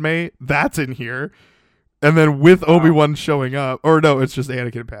Padme, that's in here. And then with Obi-Wan showing up. Or no, it's just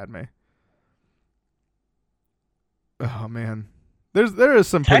Anakin and Padme. Oh man. There is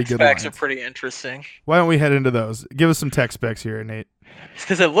some pretty Tech good specs lines. are pretty interesting. Why don't we head into those? Give us some tech specs here, Nate.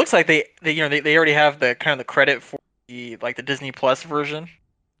 Because it looks like they already have the kind of the credit for the Disney Plus version.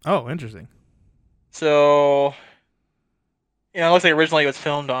 Oh, interesting. So, it looks like originally it was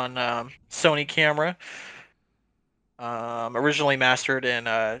filmed on Sony camera. Originally mastered in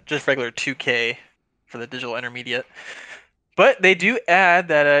just regular 2K for the digital intermediate. But they do add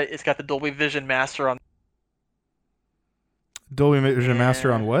that it's got the Dolby Vision Master on. Dolby Vision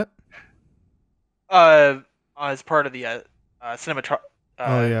Master on what? As part of the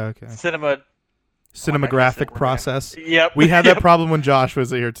cinematographic process. Yep. We had that problem when Josh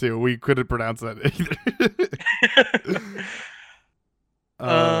was here too. We couldn't pronounce that either.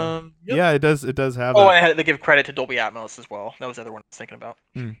 Yep. Yeah, it does have Oh, that. and they give credit to Dolby Atmos as well. That was the other one I was thinking about.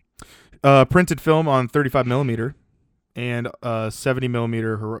 Printed film on 35mm and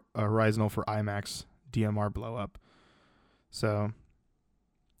 70mm horizontal for IMAX DMR blow up. So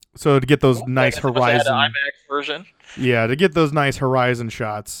to get those nice horizon IMAX version. Yeah, to get those nice horizon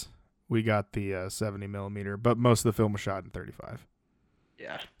shots we got the 70 millimeter, but most of the film was shot in 35.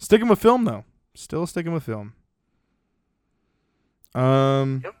 Yeah. Sticking with film though, still sticking with film.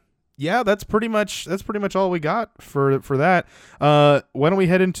 Yep. Yeah, that's pretty much all we got for that. Why don't we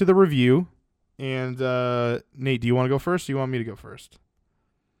head into the review? And Nate, do you want to go first? Or do you want me to go first?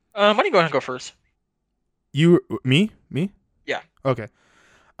 Why don't you go ahead and go first? Me? Yeah. Okay.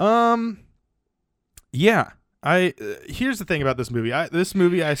 Yeah. Here's the thing about this movie. This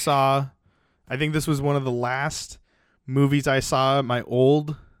movie I saw, I think this was one of the last movies I saw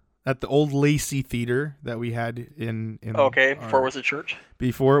at the old Lacey Theater that we had in Before it was a church.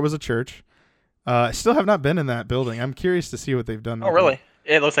 Before it was a church. I still have not been in that building. I'm curious to see what they've done. Oh, really?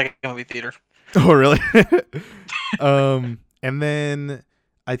 It looks like a movie theater. Oh, really? And then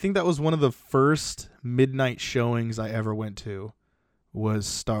I think that was one of the first midnight showings I ever went to, was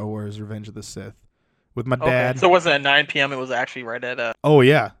Star Wars Revenge of the Sith with my dad. So it wasn't at 9 p.m. It was actually right at Oh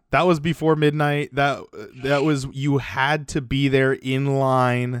yeah, that was before midnight. That was, you had to be there in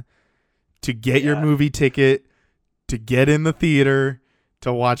line to get your movie ticket, to get in the theater,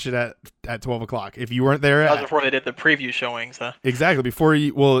 to watch it at 12 o'clock. If you weren't there, that was before they did the preview showings, huh? Exactly, before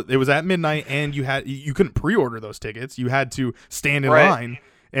you. Well, it was at midnight, and you couldn't pre-order those tickets. You had to stand in line,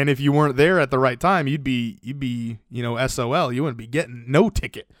 and if you weren't there at the right time, you'd be SOL. You wouldn't be getting no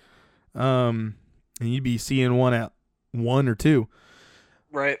ticket, and you'd be seeing one at 1 or 2.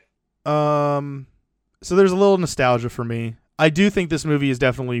 Right. So there's a little nostalgia for me. I do think this movie is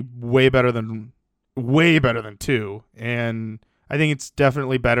definitely way better than 2, and I think it's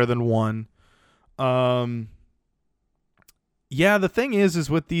definitely better than 1. Yeah, the thing is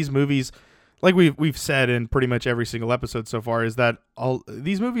with these movies, like we've said in pretty much every single episode so far, is that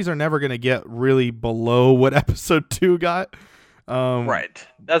these movies are never going to get really below what episode 2 got. Right.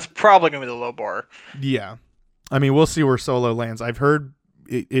 That's probably going to be the low bar. Yeah. I mean, we'll see where Solo lands. I've heard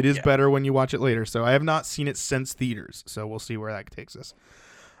it is better when you watch it later, so I have not seen it since theaters, so we'll see where that takes us.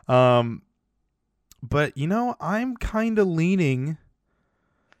 But I'm kind of leaning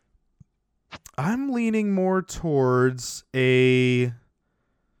more towards I'm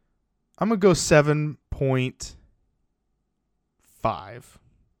gonna go 7.5.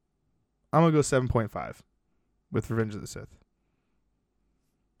 I'm gonna go 7.5 with Revenge of the Sith.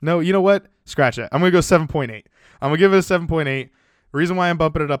 No, you know what? Scratch that. I'm gonna go 7.8. I'm gonna give it a 7.8. The reason why I'm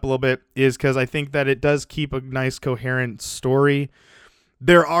bumping it up a little bit is because I think that it does keep a nice coherent story.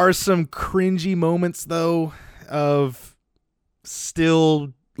 There are some cringy moments, though, of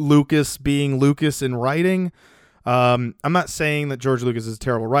still Lucas being Lucas in writing. I'm not saying that George Lucas is a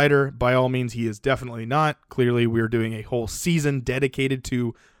terrible writer. By all means, he is definitely not. Clearly, we're doing a whole season dedicated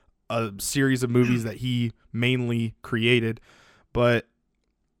to a series of movies that he mainly created. But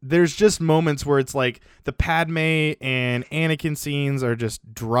there's just moments where it's like the Padme and Anakin scenes are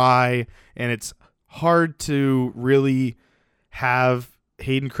just dry, and it's hard to really have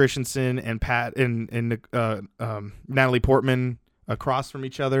Hayden Christensen and Natalie Portman across from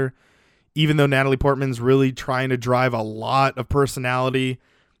each other, even though Natalie Portman's really trying to drive a lot of personality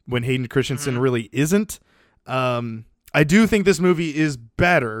when Hayden Christensen really isn't. I do think this movie is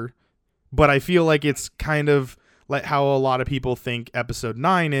better, but I feel like it's kind of like how a lot of people think episode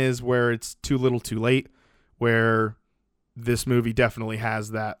 9 is, where it's too little too late, where this movie definitely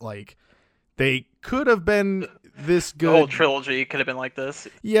has that, like, they could have been this good. The whole trilogy could have been like this.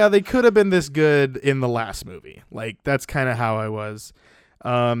 Yeah, they could have been this good in the last movie. Like, that's kind of how I was.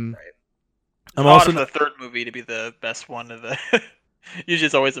 Right. I'm also the third movie to be the best one of the. Usually,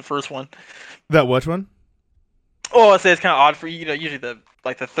 it's always the first one. That which one? Oh, I say it's kind of odd for usually the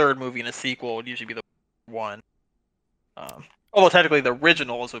third movie in a sequel would usually be the one. Although technically the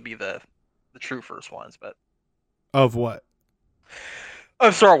originals would be the true first ones, but of what?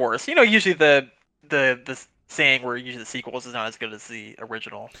 Of Star Wars. Usually the saying where usually the sequels is not as good as the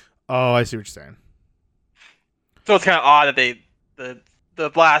original. Oh, I see what you're saying. So it's kind of odd that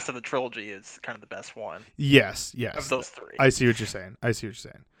the last of the trilogy is kind of the best one. Yes. Of those 3. I see what you're saying.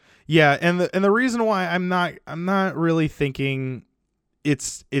 Yeah, and the reason why I'm not really thinking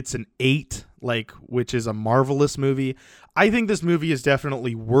it's an 8, like, which is a marvelous movie. I think this movie is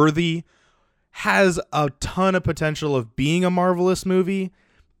definitely worthy, has a ton of potential of being a marvelous movie,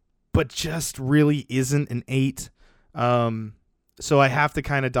 but just really isn't an 8. So I have to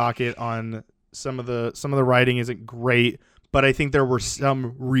kind of dock it on some of the writing isn't great, but I think there were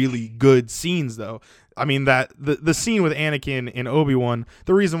some really good scenes though. I mean, that the scene with Anakin and Obi-Wan,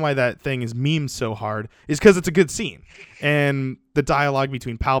 the reason why that thing is memed so hard is because it's a good scene. And the dialogue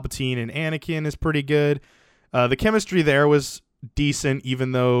between Palpatine and Anakin is pretty good. The chemistry there was decent,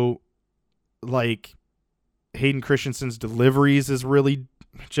 even though, like, Hayden Christensen's deliveries is really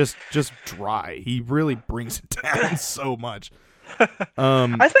just dry. He really brings it down so much.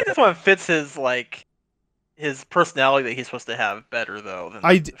 I think this one fits his personality that he's supposed to have better though. Than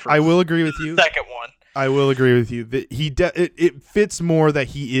I will agree with you. Second one. I will agree with you that it fits more that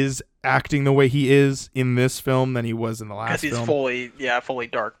he is acting the way he is in this film than he was in the last film. Because he's fully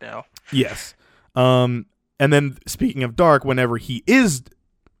dark now. Yes. And then speaking of dark, whenever he is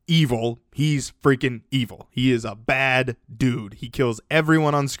evil, he's freaking evil. He is a bad dude. He kills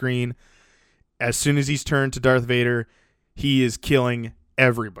everyone on screen. As soon as he's turned to Darth Vader, he is killing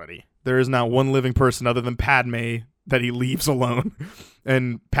everybody. There is not one living person other than Padme that he leaves alone.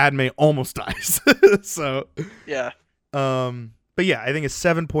 And Padme almost dies. So yeah. But yeah, I think it's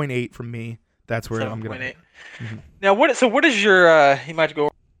 7.8 from me. That's where 7. I'm gonna. 8. Mm-hmm. Now what is your you might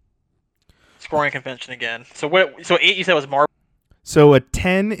go scoring convention again. So 8 you said was Marvel. So a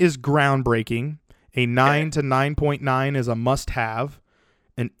 10 is groundbreaking, a 9 to 9.9 is a must-have,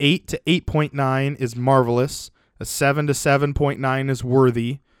 an 8 to 8.9 is marvelous, a 7 to 7.9 is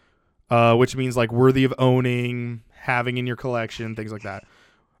worthy, which means like worthy of owning, having in your collection, things like that.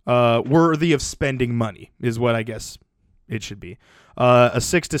 Worthy of spending money is what I guess it should be. A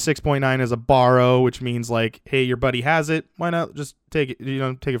 6 to 6.9 is a borrow, which means like, hey, your buddy has it, why not just take it?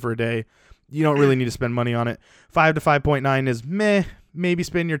 Take it for a day. You don't really need to spend money on it. 5 to 5.9 is meh, maybe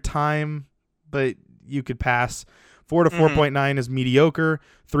spend your time, but you could pass. 4 to 4.9 is mediocre.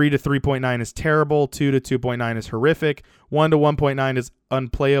 3 to 3.9 is terrible. 2 to 2.9 is horrific. 1 to 1.9 is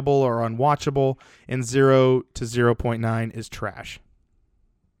unplayable or unwatchable. And 0 to 0.9 is trash.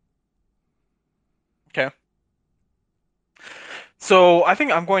 Okay. So I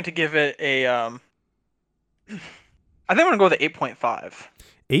think I'm going to give it a. I think I'm going to go with the 8.5.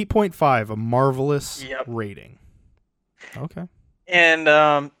 8.5, a marvelous rating. Okay. And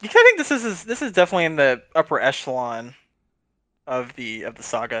I think this is definitely in the upper echelon of the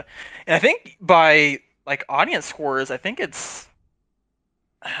saga. And I think by like audience scores, I think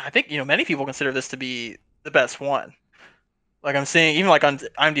many people consider this to be the best one. Like I'm seeing even like on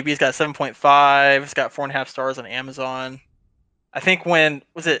IMDb it's got 7.5, it's got 4.5 stars on Amazon. I think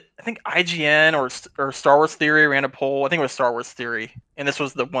IGN or Star Wars Theory ran a poll. I think it was Star Wars Theory, and this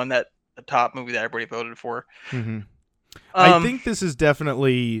was the top movie that everybody voted for. Mm-hmm. I think this is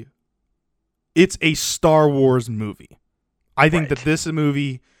definitely, it's a Star Wars movie. I think that this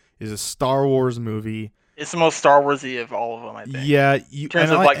movie is a Star Wars movie. It's the most Star Warsy of all of them, I think. Yeah, in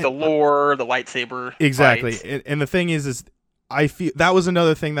terms of the lore, the lightsaber. Exactly, fights. And the thing is I feel that was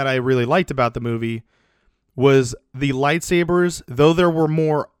another thing that I really liked about the movie. Was the lightsabers, though there were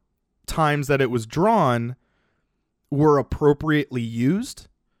more times that it was drawn, were appropriately used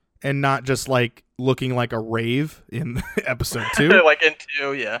and not just like looking like a rave in episode 2. Like in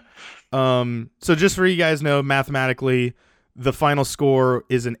 2, yeah. So just for you guys know, mathematically, the final score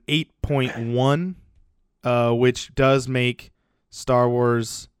is an 8.1, which does make Star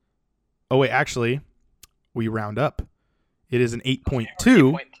Wars. Oh wait, actually, we round up. It is an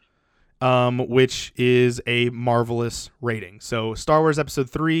 8.2. Which is a marvelous rating. So Star Wars Episode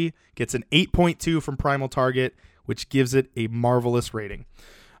 3 gets an 8.2 from Primal Target, which gives it a marvelous rating.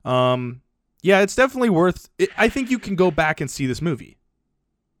 Yeah, it's definitely worth it. I think you can go back and see this movie.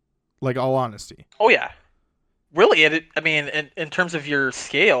 Like, all honesty. Oh, yeah. Really, in terms of your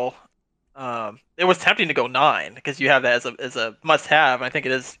scale, it was tempting to go 9 because you have that as a must-have. I think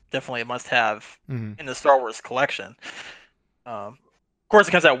it is definitely a must-have in the Star Wars collection. Of course,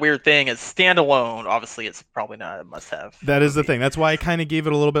 it comes that weird thing as standalone. Obviously, it's probably not a must-have. That is the thing. That's why I kind of gave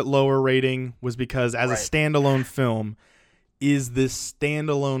it a little bit lower rating, was because as a standalone film, is this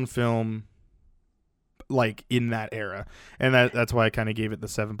standalone film like in that era? And that's why I kind of gave it the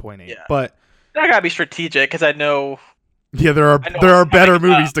 7.8. Yeah. But I gotta be strategic because I know. Yeah, there are better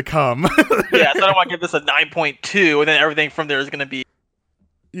movies to come. Yeah, so I don't want to give this a 9.2, and then everything from there is gonna be.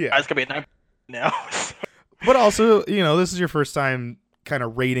 Yeah, it's gonna be a 9 now. But also, this is your first time kind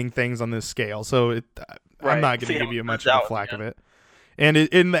of rating things on this scale, so I'm not going to give you much of a flack of it, and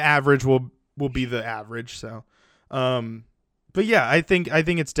in the average will be the average. So, but yeah, I think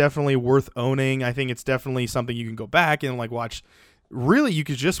it's definitely worth owning. I think it's definitely something you can go back and like watch. Really, you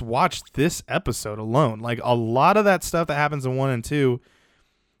could just watch this episode alone. Like a lot of that stuff that happens in 1 and 2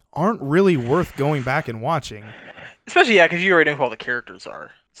 aren't really worth going back and watching. Especially because you already know who all the characters are.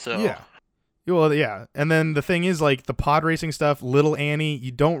 So yeah. Well, yeah, and then the thing is, like, the pod racing stuff, Little Annie,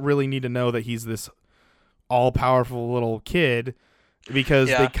 you don't really need to know that he's this all-powerful little kid, because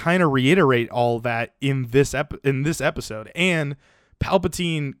they kind of reiterate all that in this episode, and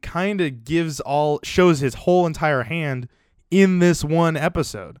Palpatine kind of shows his whole entire hand in this one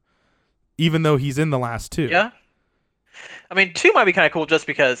episode, even though he's in the last 2. Yeah. I mean, 2 might be kind of cool just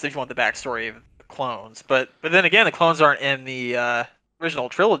because if you want the backstory of the clones, but then again, the clones aren't in the original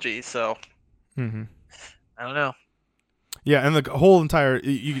trilogy, so Mm-hmm. I don't know. Yeah, and the whole entire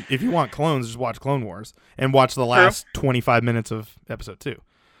if you want clones, just watch Clone Wars and watch the last 25 minutes of episode 2.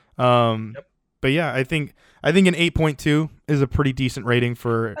 Yep. But yeah, I think an 8.2 is a pretty decent rating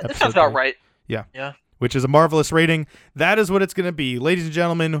for That episode sounds about 3. right. Yeah. Yeah. Which is a marvelous rating. That is what it's going to be. Ladies and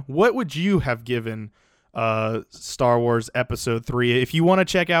gentlemen, what would you have given Star Wars Episode 3? If you want to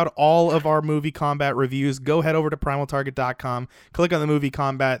check out all of our movie combat reviews, go head over to primaltarget.com, click on the movie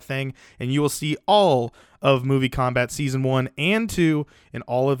combat thing, and you will see all of Movie Combat Season 1 and 2 in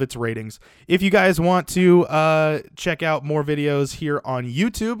all of its ratings. If you guys want to check out more videos here on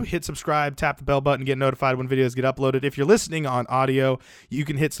YouTube, hit subscribe, tap the bell button, get notified when videos get uploaded. If you're listening on audio, you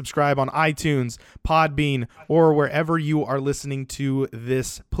can hit subscribe on iTunes, Podbean, or wherever you are listening to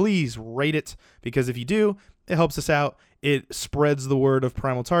this. Please rate it, because if you do, it helps us out. It spreads the word of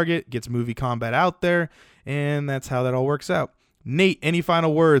Primal Target, gets Movie Combat out there, and that's how that all works out. Nate, any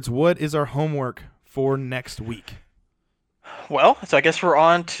final words? What is our homework for next week? Well, so I guess we're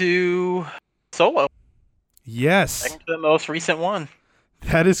on to Solo. Yes. Second to the most recent one.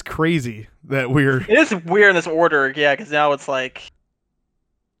 That is crazy that we're... It is weird in this order, yeah, because now it's like...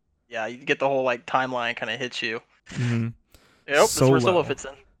 Yeah, you get the whole like timeline kind of hits you. Mm-hmm. Yep, that's where Solo fits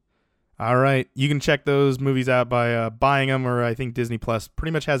in. All right. You can check those movies out by buying them, or I think Disney Plus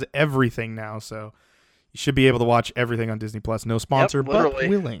pretty much has everything now, so you should be able to watch everything on Disney Plus. No sponsor, but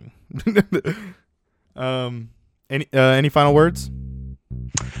willing. Any final words?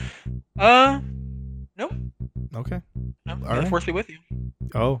 Nope. Okay. No, All right. Force be with you.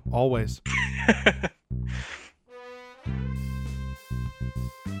 Oh, always.